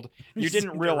old, you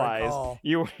didn't seem to realize recall.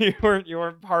 you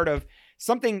weren't part of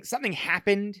something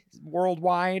happened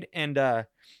worldwide, and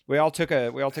we all took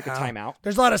a time out.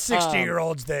 There's a lot of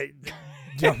 60-year-olds that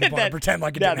don't want to pretend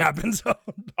like it didn't happen. So.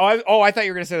 I thought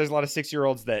you were gonna say there's a lot of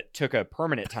 6-year-olds that took a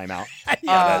permanent timeout.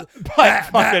 Yeah, but that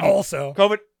fucking also.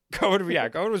 COVID, yeah,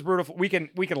 COVID was brutal. We can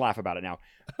laugh about it now.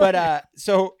 But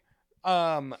so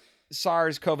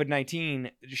SARS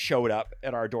COVID-19 showed up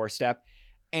at our doorstep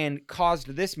and caused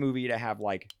this movie to have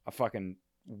like a fucking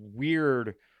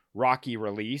weird rocky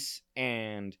release,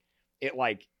 and it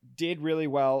like did really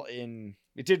well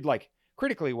it did like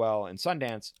critically well in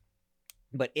Sundance,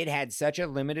 but it had such a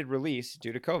limited release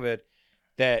due to COVID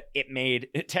that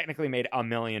it technically made $1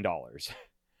 million.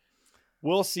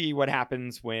 We'll see what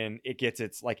happens when it gets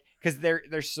its like, because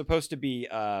there's supposed to be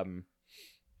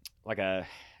like I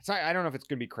don't know if it's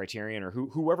going to be Criterion or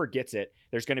whoever gets it.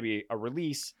 There's going to be a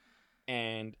release,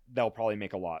 and they'll probably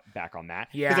make a lot back on that.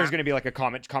 Yeah, 'cause there's going to be like a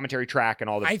commentary track and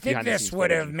all the. I think this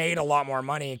would have made a lot more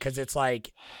money because it's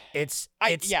like it's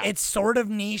sort of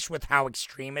niche with how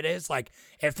extreme it is. Like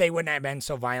if they wouldn't have been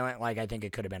so violent, like I think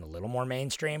it could have been a little more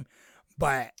mainstream.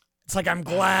 But it's like I'm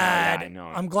glad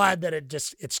I'm glad that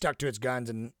it stuck to its guns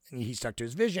and he stuck to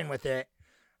his vision with it.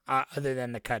 Other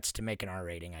than the cuts to make an R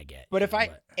rating, I get. But if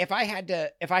I had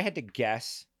to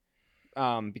guess,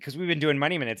 because we've been doing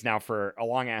Money Minutes now for a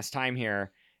long ass time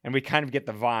here, and we kind of get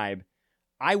the vibe,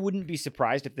 I wouldn't be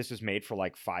surprised if this was made for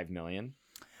like $5 million.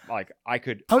 Like I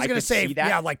was gonna say see that,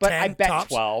 yeah, like but 10 I bet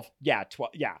tops. 12. Yeah,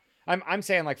 12. Yeah, I'm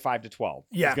saying like 5 to 12.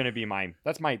 Yeah, is gonna be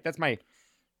that's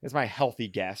my healthy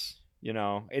guess.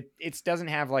 It doesn't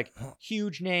have like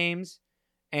huge names,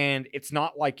 and it's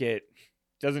not like it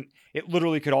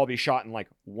literally could all be shot in like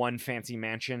one fancy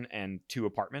mansion and 2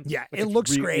 apartments. Yeah, like it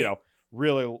looks great.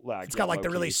 Really like it's got like the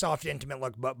really low-key. soft, intimate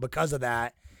look, but because of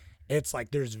that, it's like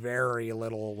there's very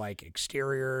little like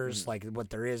exteriors. Like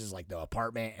what there is like the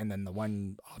apartment and then the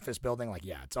one office building. Like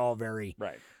yeah, it's all very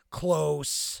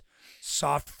close,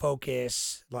 soft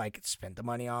focus. Like spent the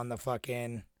money on the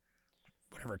fucking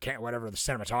whatever the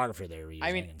cinematographer they were using.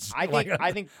 I mean, and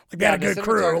I think like they had a good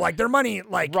crew. Like their money,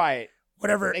 like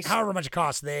whatever, however much it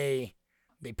costs, they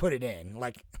put it in.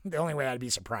 Like the only way I'd be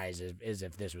surprised is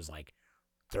if this was like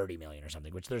 30 million or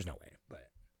something, which there's no way. But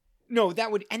no,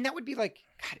 that would be like,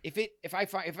 God, if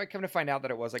I come to find out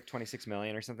that it was like 26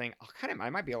 million or something, I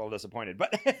might be a little disappointed.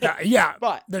 But yeah,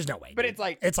 but there's no way. But dude.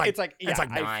 it's like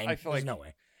 9. I feel there's like no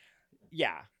way.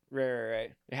 Yeah,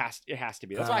 right. It has to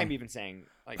be. That's why I'm even saying.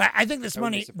 Like, I think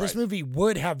this movie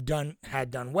would have done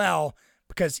well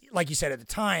because, like you said at the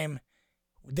time,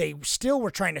 they still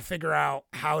were trying to figure out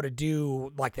how to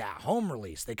do like the at-home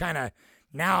release. They kind of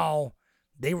now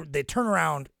they turn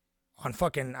around on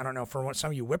fucking, I don't know, for some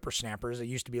of you whippersnappers, it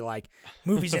used to be like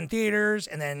movies in theaters,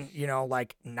 and then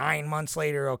like 9 months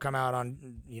later it'll come out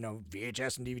on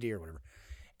VHS and DVD or whatever,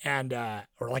 and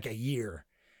or like a year,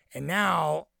 and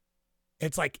now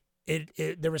it's like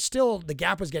there was still, the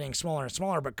gap was getting smaller and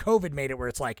smaller, but COVID made it where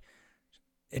it's like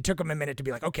it took them a minute to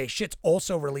be like, okay, shit's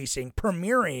also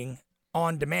premiering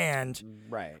on demand,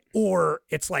 Right. or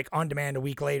it's like on demand a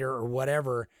week later or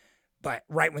whatever. But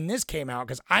right when this came out,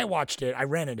 because I watched it, I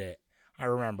rented it, I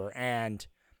remember, and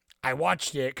I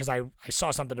watched it because I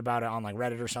saw something about it on like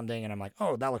Reddit or something, and I'm like,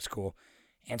 oh, that looks cool.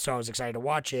 And so I was excited to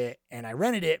watch it, and I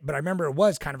rented it, but I remember it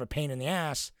was kind of a pain in the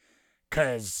ass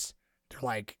because they're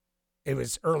like, it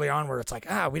was early on where it's like,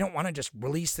 we don't want to just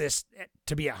release this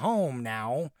to be at home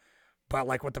now, but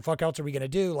like, what the fuck else are we going to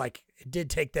do? Like, it did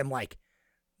take them like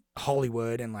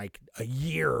Hollywood and like a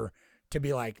year to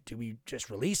be like, do we just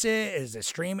release it? Is it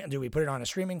streaming? Do we put it on a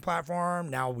streaming platform?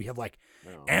 Now we have like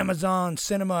Amazon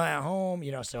Cinema at home,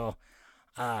 so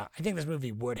I think this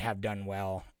movie would have done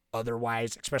well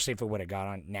otherwise, especially if it would have got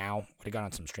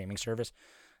on some streaming service.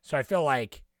 So I feel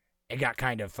like it got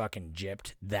kind of fucking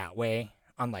gypped that way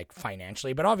on like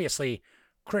financially, but obviously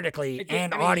critically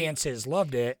audiences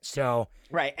loved it. So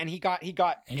right, and he got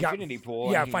Infinity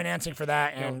Pool. Yeah, financing for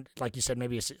that, and like you said,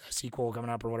 maybe a sequel coming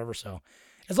up or whatever. So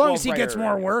as long as he gets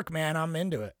more work, man, I'm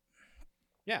into it.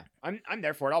 Yeah, I'm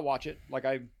there for it. I'll watch it. Like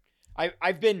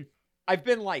I've been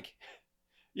like,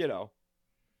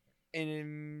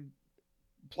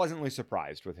 pleasantly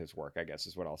surprised with his work, I guess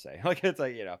is what I'll say. Like it's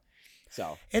like,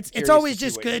 so it's always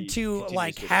just good to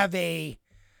like have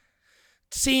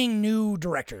seeing new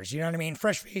directors, you know what I mean?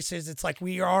 Fresh faces. It's like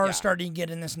we are starting to get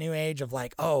in this new age of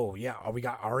like, we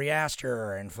got Ari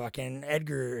Aster and fucking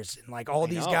Edgars and like all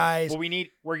these guys. Well, we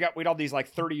all these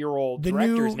like 30-year-old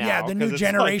directors now. The new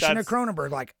generation of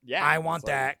Cronenberg. Like, I want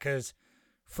that because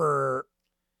for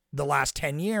the last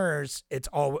 10 years, it's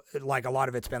all like a lot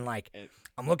of it's been like,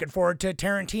 I'm looking forward to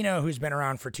Tarantino, who's been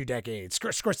around for 2 decades.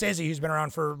 Scorsese, who's been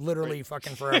around for literally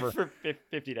fucking forever. For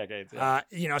 50 decades.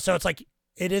 Yeah. So it's like,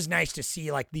 it is nice to see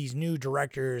like these new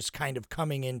directors kind of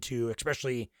coming into,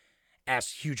 especially as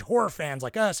huge horror fans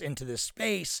like us, into this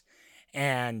space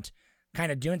and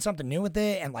kind of doing something new with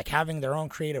it and like having their own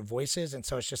creative voices. And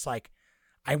so it's just like,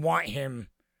 I want him,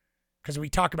 because we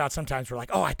talk about sometimes we're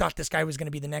like, I thought this guy was going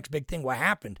to be the next big thing. What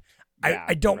happened?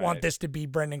 I don't want this to be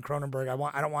Brendan Cronenberg.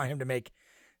 I don't want him to make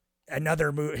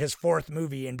another his 4th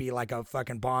movie and be like a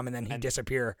fucking bomb and then he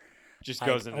disappear. Just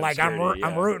goes in like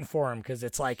I'm rooting for him because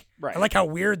it's like I like how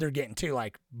weird they're getting too.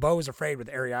 Like Bo's afraid with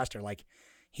Ari Aster, like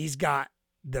he's got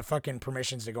the fucking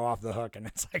permissions to go off the hook, and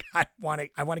it's like I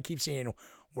want to keep seeing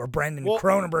where Brendan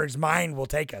Cronenberg's mind will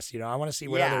take us. I want to see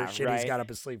what other shit he's got up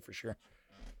his sleeve for sure.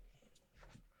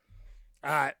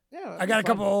 I got a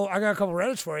couple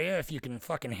Reddits for you if you can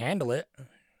fucking handle it.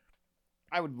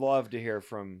 I would love to hear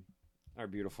from our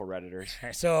beautiful Redditors.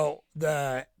 So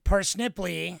the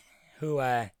Parsnipley, who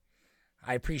I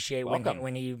appreciate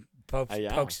when he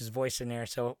pokes his voice in there.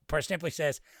 So Parsnipley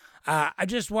says, I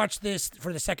just watched this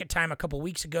for the second time a couple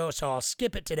weeks ago, so I'll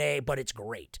skip it today, but it's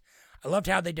great. I loved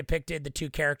how they depicted the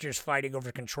 2 characters fighting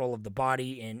over control of the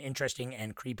body in interesting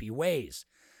and creepy ways.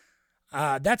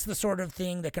 That's the sort of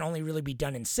thing that can only really be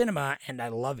done in cinema, and I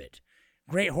love it.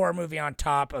 Great horror movie on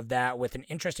top of that with an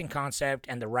interesting concept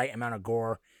and the right amount of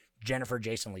gore. Jennifer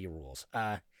Jason Leigh rules.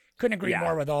 Couldn't agree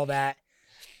more with all that.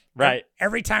 Right.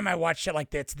 Every time I watch shit like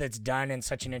that's done in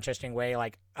such an interesting way,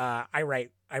 like I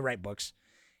write books,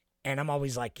 and I'm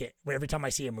always like, every time I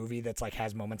see a movie that's like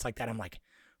has moments like that, I'm like,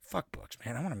 fuck books,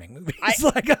 man. I want to make movies.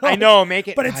 I know, make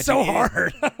it, but it's so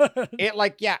hard.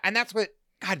 And that's what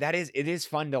it is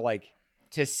fun to like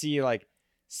to see like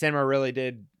cinema really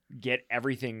did get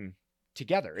everything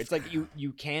together. It's like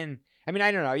you can. I mean,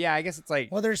 I don't know. Yeah, I guess it's like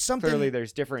there's something. Clearly,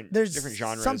 there's different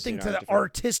genres. Something to the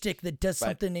artistic that does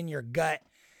something in your gut.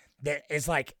 That is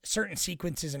like certain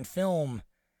sequences in film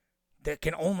that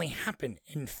can only happen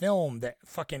in film that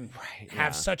fucking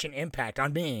have such an impact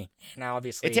on me. Now,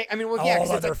 obviously,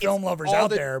 all other film lovers out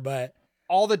there, but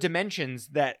all the dimensions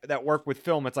that work with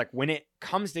film, it's like when it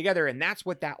comes together, and that's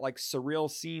what that like surreal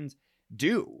scenes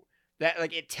do. That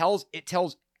like it tells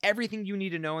everything you need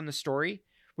to know in the story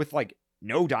with like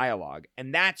no dialogue,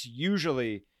 and that's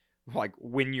usually like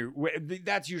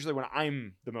that's usually when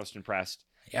I'm the most impressed.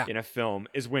 In a film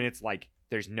is when it's like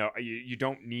there's no you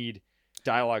don't need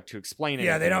dialogue to explain it.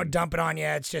 Yeah, they don't dump it on you.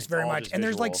 It's just very much, and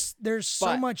there's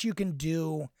so much you can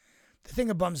do. The thing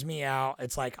that bums me out,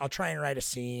 it's like I'll try and write a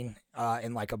scene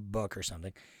in like a book or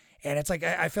something, and it's like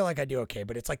I feel like I do okay,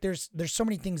 but it's like there's so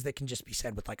many things that can just be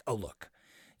said with like a look.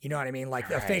 You know what I mean? Like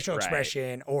a facial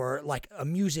expression or like a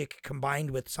music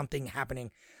combined with something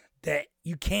happening that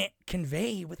you can't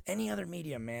convey with any other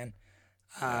medium, man.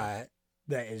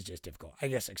 That is just difficult, I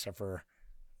guess, except for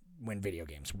when video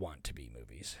games want to be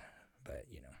movies. But,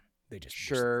 they just...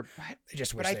 Sure.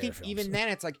 But I think even then,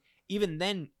 it's like, even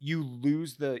then, you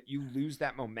lose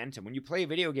that momentum. When you play a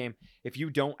video game, if you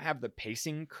don't have the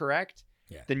pacing correct,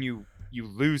 then you you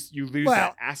lose Well,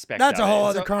 that aspect. That's of a whole it.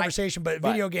 other So conversation, but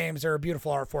video games are a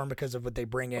beautiful art form because of what they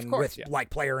bring in course, with like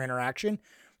player interaction.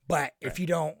 But if you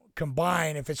don't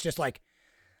combine, if it's just like,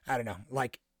 I don't know,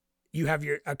 like you have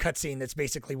a cutscene that's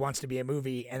basically wants to be a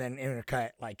movie and then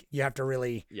intercut, like you have to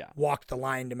really walk the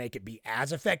line to make it be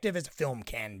as effective as a film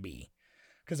can be.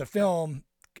 Because a film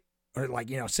or like,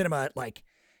 cinema, like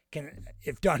can,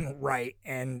 if done right,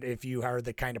 and if you are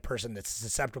the kind of person that's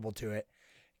susceptible to it,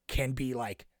 can be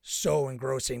like so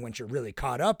engrossing once you're really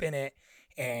caught up in it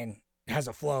and has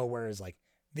a flow. Whereas like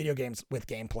video games with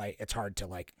gameplay, it's hard to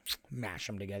like mash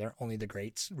them together. Only the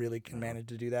greats really can manage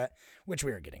to do that, which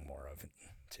we are getting more of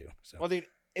too. So well, dude,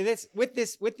 with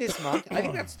this month, I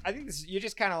think this you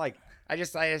just kind of like I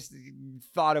just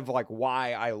thought of like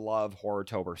why I love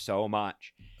Horrortober so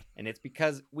much, and it's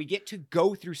because we get to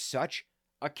go through such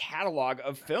a catalog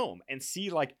of film and see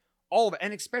like all of it,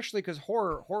 and especially because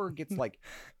horror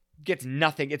gets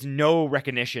nothing, it's no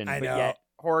recognition, I but know. yet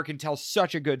horror can tell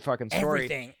such a good fucking story.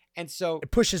 Everything. And so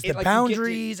it pushes the like,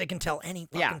 boundaries. It can tell any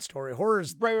fucking story.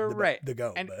 Horror's right. the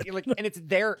go. And but. like, and it's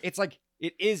there. It's like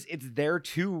it's there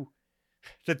too.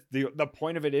 The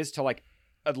point of it is to like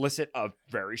elicit a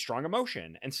very strong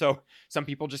emotion, and so some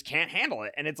people just can't handle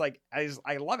it. And it's like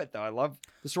I love it though. I love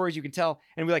the stories you can tell,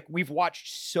 and we've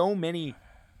watched so many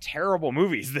terrible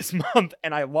movies this month,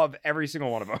 and I love every single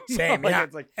one of them. Same, like, yeah.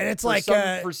 It's like, and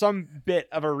it's for some bit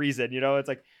of a reason, it's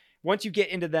like. Once you get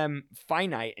into them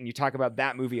finite and you talk about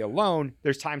that movie alone,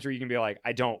 there's times where you can be like,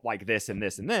 I don't like this and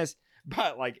this and this.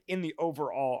 But like in the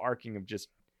overall arcing of just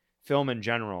film in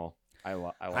general,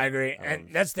 I agree. And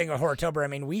that's the thing with Horrortober. I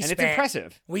mean, it's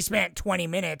impressive. We spent 20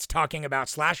 minutes talking about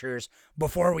slashers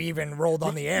before we even rolled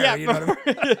on the air. Yeah, you know what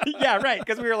I mean? Yeah, right.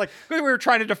 Because we were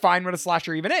trying to define what a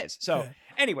slasher even is. So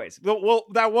anyways,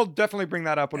 we'll definitely bring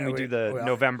that up when we do the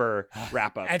November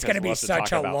wrap up. It's going to be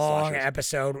such a long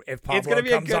episode if Pablo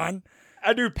comes on.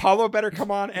 Dude, Pablo better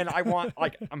come on, and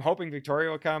I'm hoping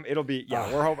Victoria will come. It'll be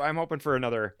I'm hoping for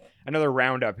another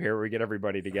roundup here where we get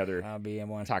everybody together. I'll be in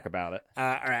one. Talk about it. All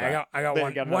right, I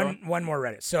got one more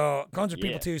Reddit. So Clones of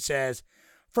People 2 says,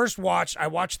 first watch, I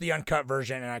watched the uncut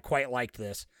version and I quite liked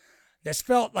this. This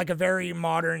felt like a very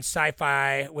modern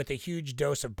sci-fi with a huge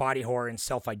dose of body horror and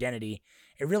self-identity.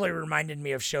 It really reminded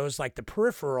me of shows like The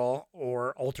Peripheral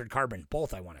or Altered Carbon.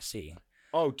 Both I want to see.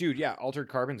 Oh, dude, yeah, Altered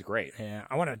Carbon's great. Yeah,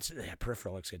 I want to.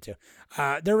 Peripheral looks good too.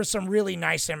 There was some really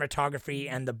nice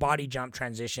cinematography, and the body jump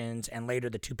transitions, and later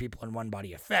the two people in one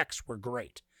body effects were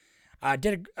great.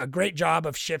 Did a great job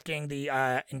of shifting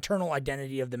the internal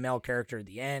identity of the male character at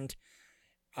the end.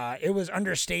 It was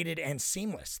understated and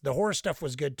seamless. The horror stuff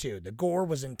was good too. The gore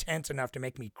was intense enough to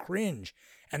make me cringe,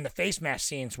 and the face mask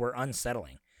scenes were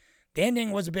unsettling. The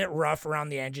ending was a bit rough around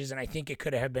the edges, and I think it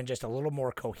could have been just a little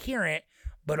more coherent.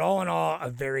 But all in all, a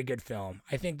very good film.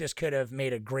 I think this could have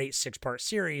made a great 6-part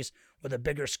series with a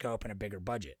bigger scope and a bigger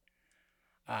budget.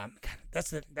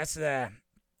 That's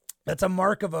a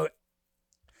mark of a.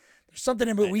 There's something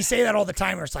in we say that all the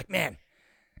time where it's like, man,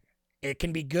 it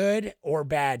can be good or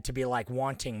bad to be like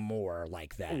wanting more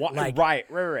like that. Right.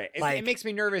 It Like, makes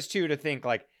me nervous too to think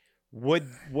like, would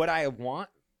I want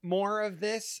more of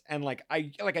this? And like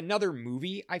another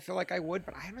movie, I feel like I would,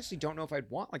 but I honestly don't know if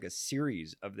I'd want like a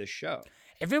series of this show.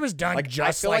 If it was done Like,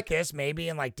 just like this, maybe,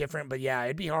 and like different, but yeah,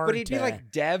 it'd be hard. But it'd be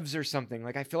like devs or something.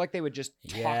 Like I feel like they would just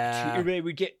they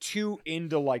would get too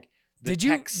into like the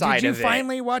tech side of it. Did you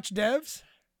finally watch Devs?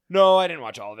 No, I didn't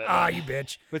watch all of it. Ah, you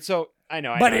bitch. But so I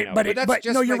know. But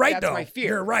no, you're right that's though. My fear,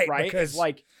 you're right because because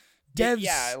like Devs.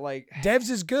 Devs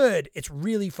is good. It's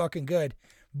really fucking good.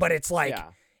 But it's like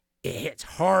it hits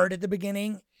hard at the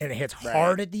beginning and it hits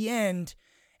hard at the end,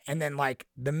 and then like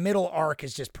the middle arc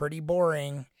is just pretty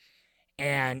boring.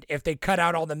 And if they cut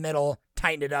out all the middle,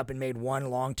 tightened it up, and made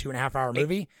one long 2.5 hour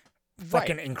movie,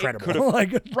 fucking incredible.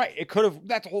 It could have.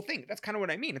 That's the whole thing. That's kind of what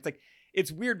I mean. It's like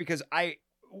it's weird because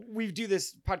we do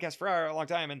this podcast for a long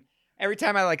time, and every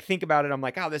time I like think about it, I'm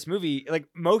like, oh, this movie, like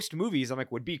most movies, I'm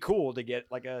like, would be cool to get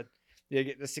like the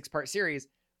 6-part series.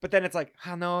 But then it's like,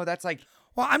 oh no, that's like.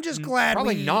 Well, I'm just glad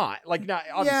probably not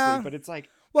obviously, but it's like.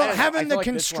 Well, having the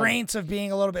constraints of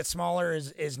being a little bit smaller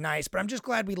is nice, but I'm just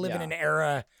glad we live in an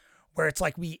era where it's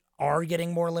like we are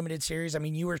getting more limited series. I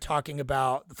mean, you were talking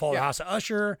about The Fall of the House of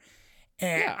Usher,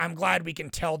 and I'm glad we can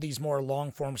tell these more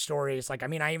long-form stories. Like, I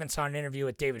mean, I even saw an interview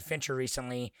with David Fincher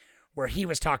recently where he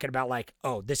was talking about, like,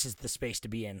 oh, this is the space to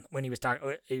be in. When he was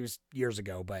talking, it was years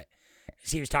ago, but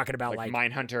he was talking about, like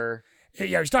Mindhunter. Yeah,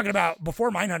 he was talking about, before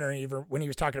Mindhunter, even when he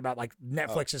was talking about, like,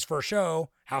 Netflix's first show,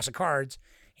 House of Cards,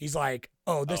 he's like,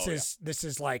 oh, this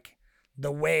is like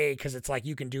the way, because it's like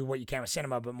you can do what you can with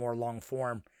cinema, but more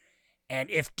long-form. And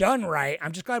if done right,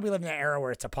 I'm just glad we live in that era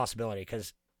where it's a possibility,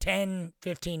 because 10,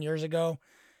 15 years ago,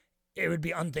 it would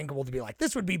be unthinkable to be like,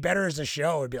 this would be better as a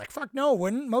show. It'd be like, fuck no,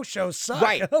 wouldn't. Most shows suck.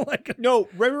 Right. Like, No,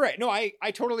 right. No, I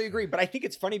totally agree. But I think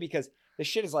it's funny because this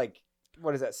shit is like,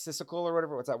 what is that, cyclical or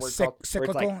whatever? What's that word called? Where it's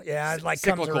cyclical? like, Yeah, it like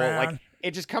cyclical. comes around. Like,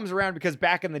 it just comes around because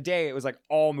back in the day, it was like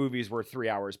all movies were 3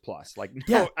 hours plus. Like, no,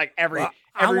 Yeah. like every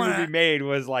movie made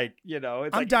was like, you know,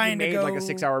 it's I'm like dying you to made go- like a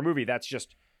 6-hour movie. That's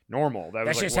just normal. That's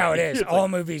was like, just how it is. It's All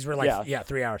like, movies were like,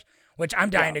 3 hours, which I'm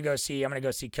dying to go see. I'm going to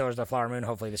go see Killers of the Flower Moon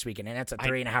hopefully this weekend. And that's a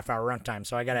 3.5 hour runtime.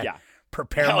 So I got to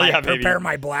prepare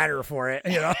my bladder for it.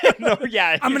 You know? No,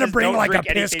 yeah. I'm going to bring like a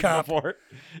piss anything cup. before.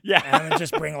 Yeah. And I'm going to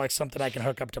just bring like something I can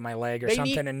hook up to my leg or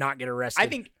something and not get arrested. I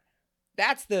think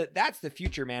that's the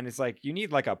future, man. It's like you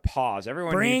need like a pause.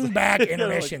 Everyone bring needs, back like,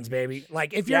 intermissions, baby.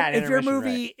 Like if an your intermission,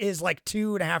 movie is like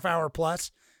 2.5 hour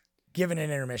plus, give it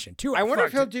an intermission. I wonder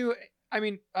if he'll do. I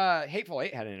mean, Hateful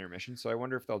Eight had an intermission, so I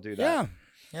wonder if they'll do that.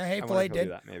 Yeah, Hateful Eight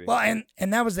did. That, maybe. Well,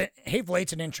 and that was it. Hateful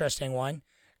Eight's an interesting one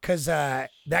because that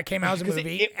came out as a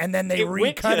movie, and then they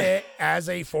recut it as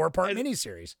a 4-part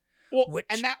miniseries. Well, which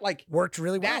and that like worked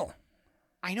really well.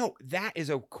 I know that is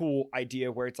a cool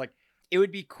idea where it's like it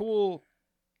would be cool.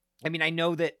 I mean, I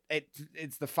know that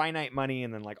it's the finite money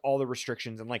and then like all the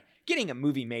restrictions and like getting a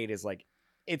movie made is like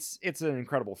it's an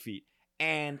incredible feat.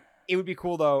 And it would be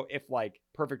cool though if like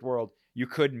perfect world you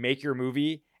could make your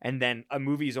movie and then a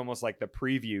movie is almost like the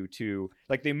preview to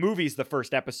like the movie's the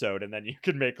first episode and then you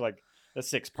could make like a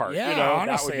 6-part. Yeah, you know,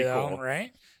 honestly, that would be though, cool.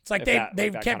 right? It's like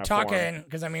they've kept talking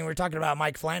because I mean we're talking about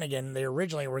Mike Flanagan. They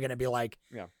originally were going to be like,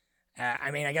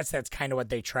 I mean I guess that's kind of what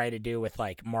they try to do with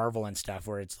like Marvel and stuff,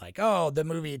 where it's like, oh, the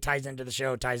movie ties into the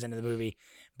show, ties into the movie,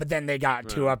 but then they got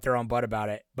too up their own butt about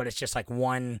it. But it's just like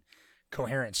one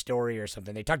coherent story or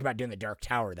something. They talked about doing the Dark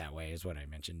Tower that way, is what I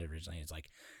mentioned originally. It's like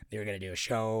they were going to do a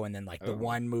show and then like the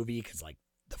one movie, because like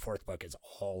the 4th book is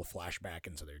all flashback,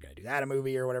 and so they're going to do that a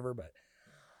movie or whatever. But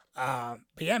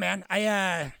yeah, man,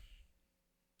 I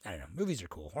don't know. Movies are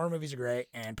cool. Horror movies are great,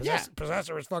 and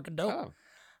Possessor was fucking dope.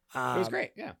 It was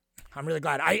great. Yeah, I'm really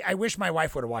glad. I wish my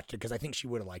wife would have watched it because I think she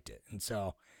would have liked it. And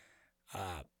so,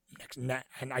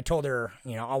 and I told her,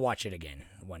 you know, I'll watch it again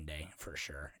one day for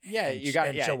sure. Yeah, and you got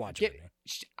it. Yeah, she'll watch it.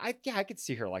 I could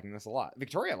see her liking this a lot.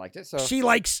 Victoria liked it, so she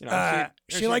likes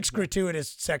she likes gratuitous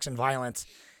sex and violence,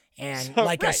 and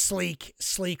like a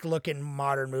sleek looking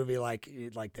modern movie like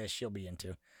this, she'll be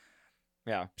into.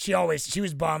 Yeah, she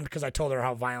was bummed because I told her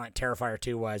how violent Terrifier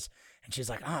 2 was. And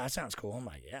she's like, oh, that sounds cool. I'm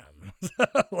like,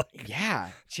 yeah.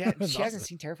 She hasn't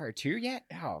seen Terrifier 2 yet?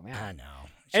 Oh, man. I know.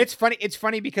 And it's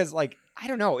funny because, like, I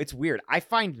don't know. It's weird. I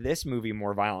find this movie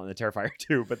more violent than Terrifier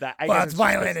 2, but that, I guess it's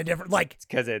violent in a different, like. It's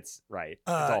because it's, right. It's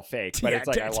all fake, but it's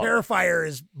like, I love Terrifier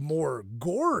is more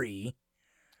gory.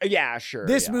 Yeah, sure.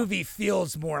 This movie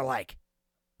feels more like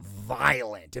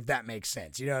violent, if that makes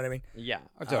sense. You know what I mean? Yeah,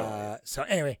 totally. So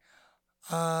anyway,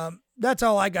 that's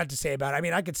all I got to say about it. I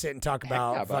mean, I could sit and talk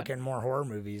about fucking more horror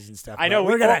movies and stuff. I know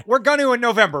we're gonna in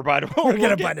November, bud.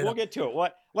 We'll get to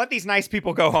it. Let these nice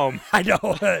people go home. I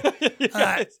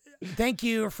know. Thank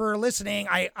you for listening.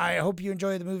 I hope you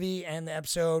enjoyed the movie and the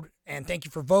episode, and thank you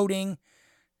for voting.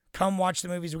 Come watch the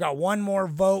movies. We got one more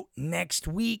vote next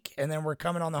week, and then we're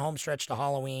coming on the home stretch to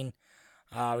Halloween.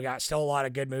 We got still a lot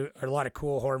of a lot of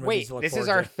cool horror movies. Wait, this is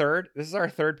our third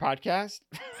podcast.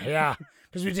 Yeah.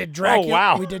 Because we did Dracula. Oh,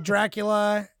 wow. We did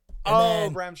Dracula.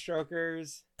 And Bram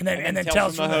Stoker's. And then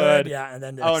Tales from the Hood. Yeah, and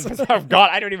then this. Oh God,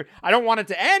 I don't want it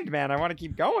to end, man. I want to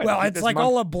keep going. Well, it's like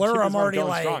all a blur. I'm already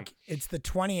like, strong. It's the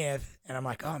 20th, and I'm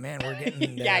like, oh man, we're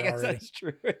getting there. Yeah, I guess already. that's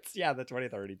true. It's the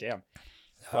 20th already. Damn.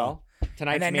 Well,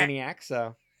 tonight's Maniac,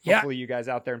 so hopefully you guys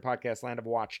out there in podcast land have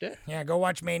watched it. Yeah, go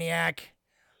watch Maniac.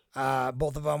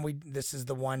 Both of them. This is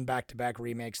the one back-to-back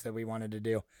remakes that we wanted to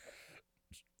do.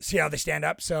 See how they stand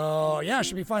up. So, yeah, it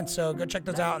should be fun. So, go check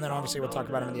those out, and then obviously we'll talk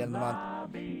about them at the end of the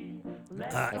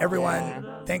month. Everyone,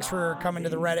 thanks for coming to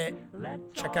the Reddit.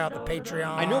 Check out the Patreon.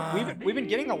 I know we've been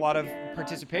getting a lot of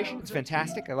participation. It's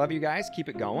fantastic. I love you guys. Keep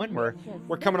it going.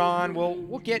 We're coming on.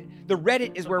 We'll get the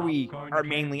Reddit is where we are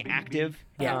mainly active.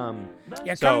 Yeah.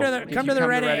 So come to the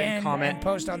Reddit and comment, and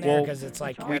post on there because it's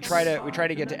like we try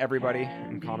to get to everybody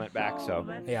and comment back. So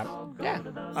yeah.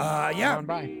 On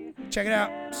by. Check it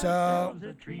out. So,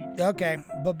 okay.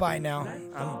 Bye-bye now. Have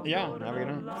a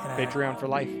good night. Patreon for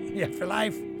life. Yeah, for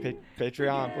life.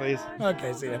 Patreon, please.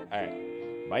 Okay, see ya. All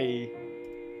right. Bye.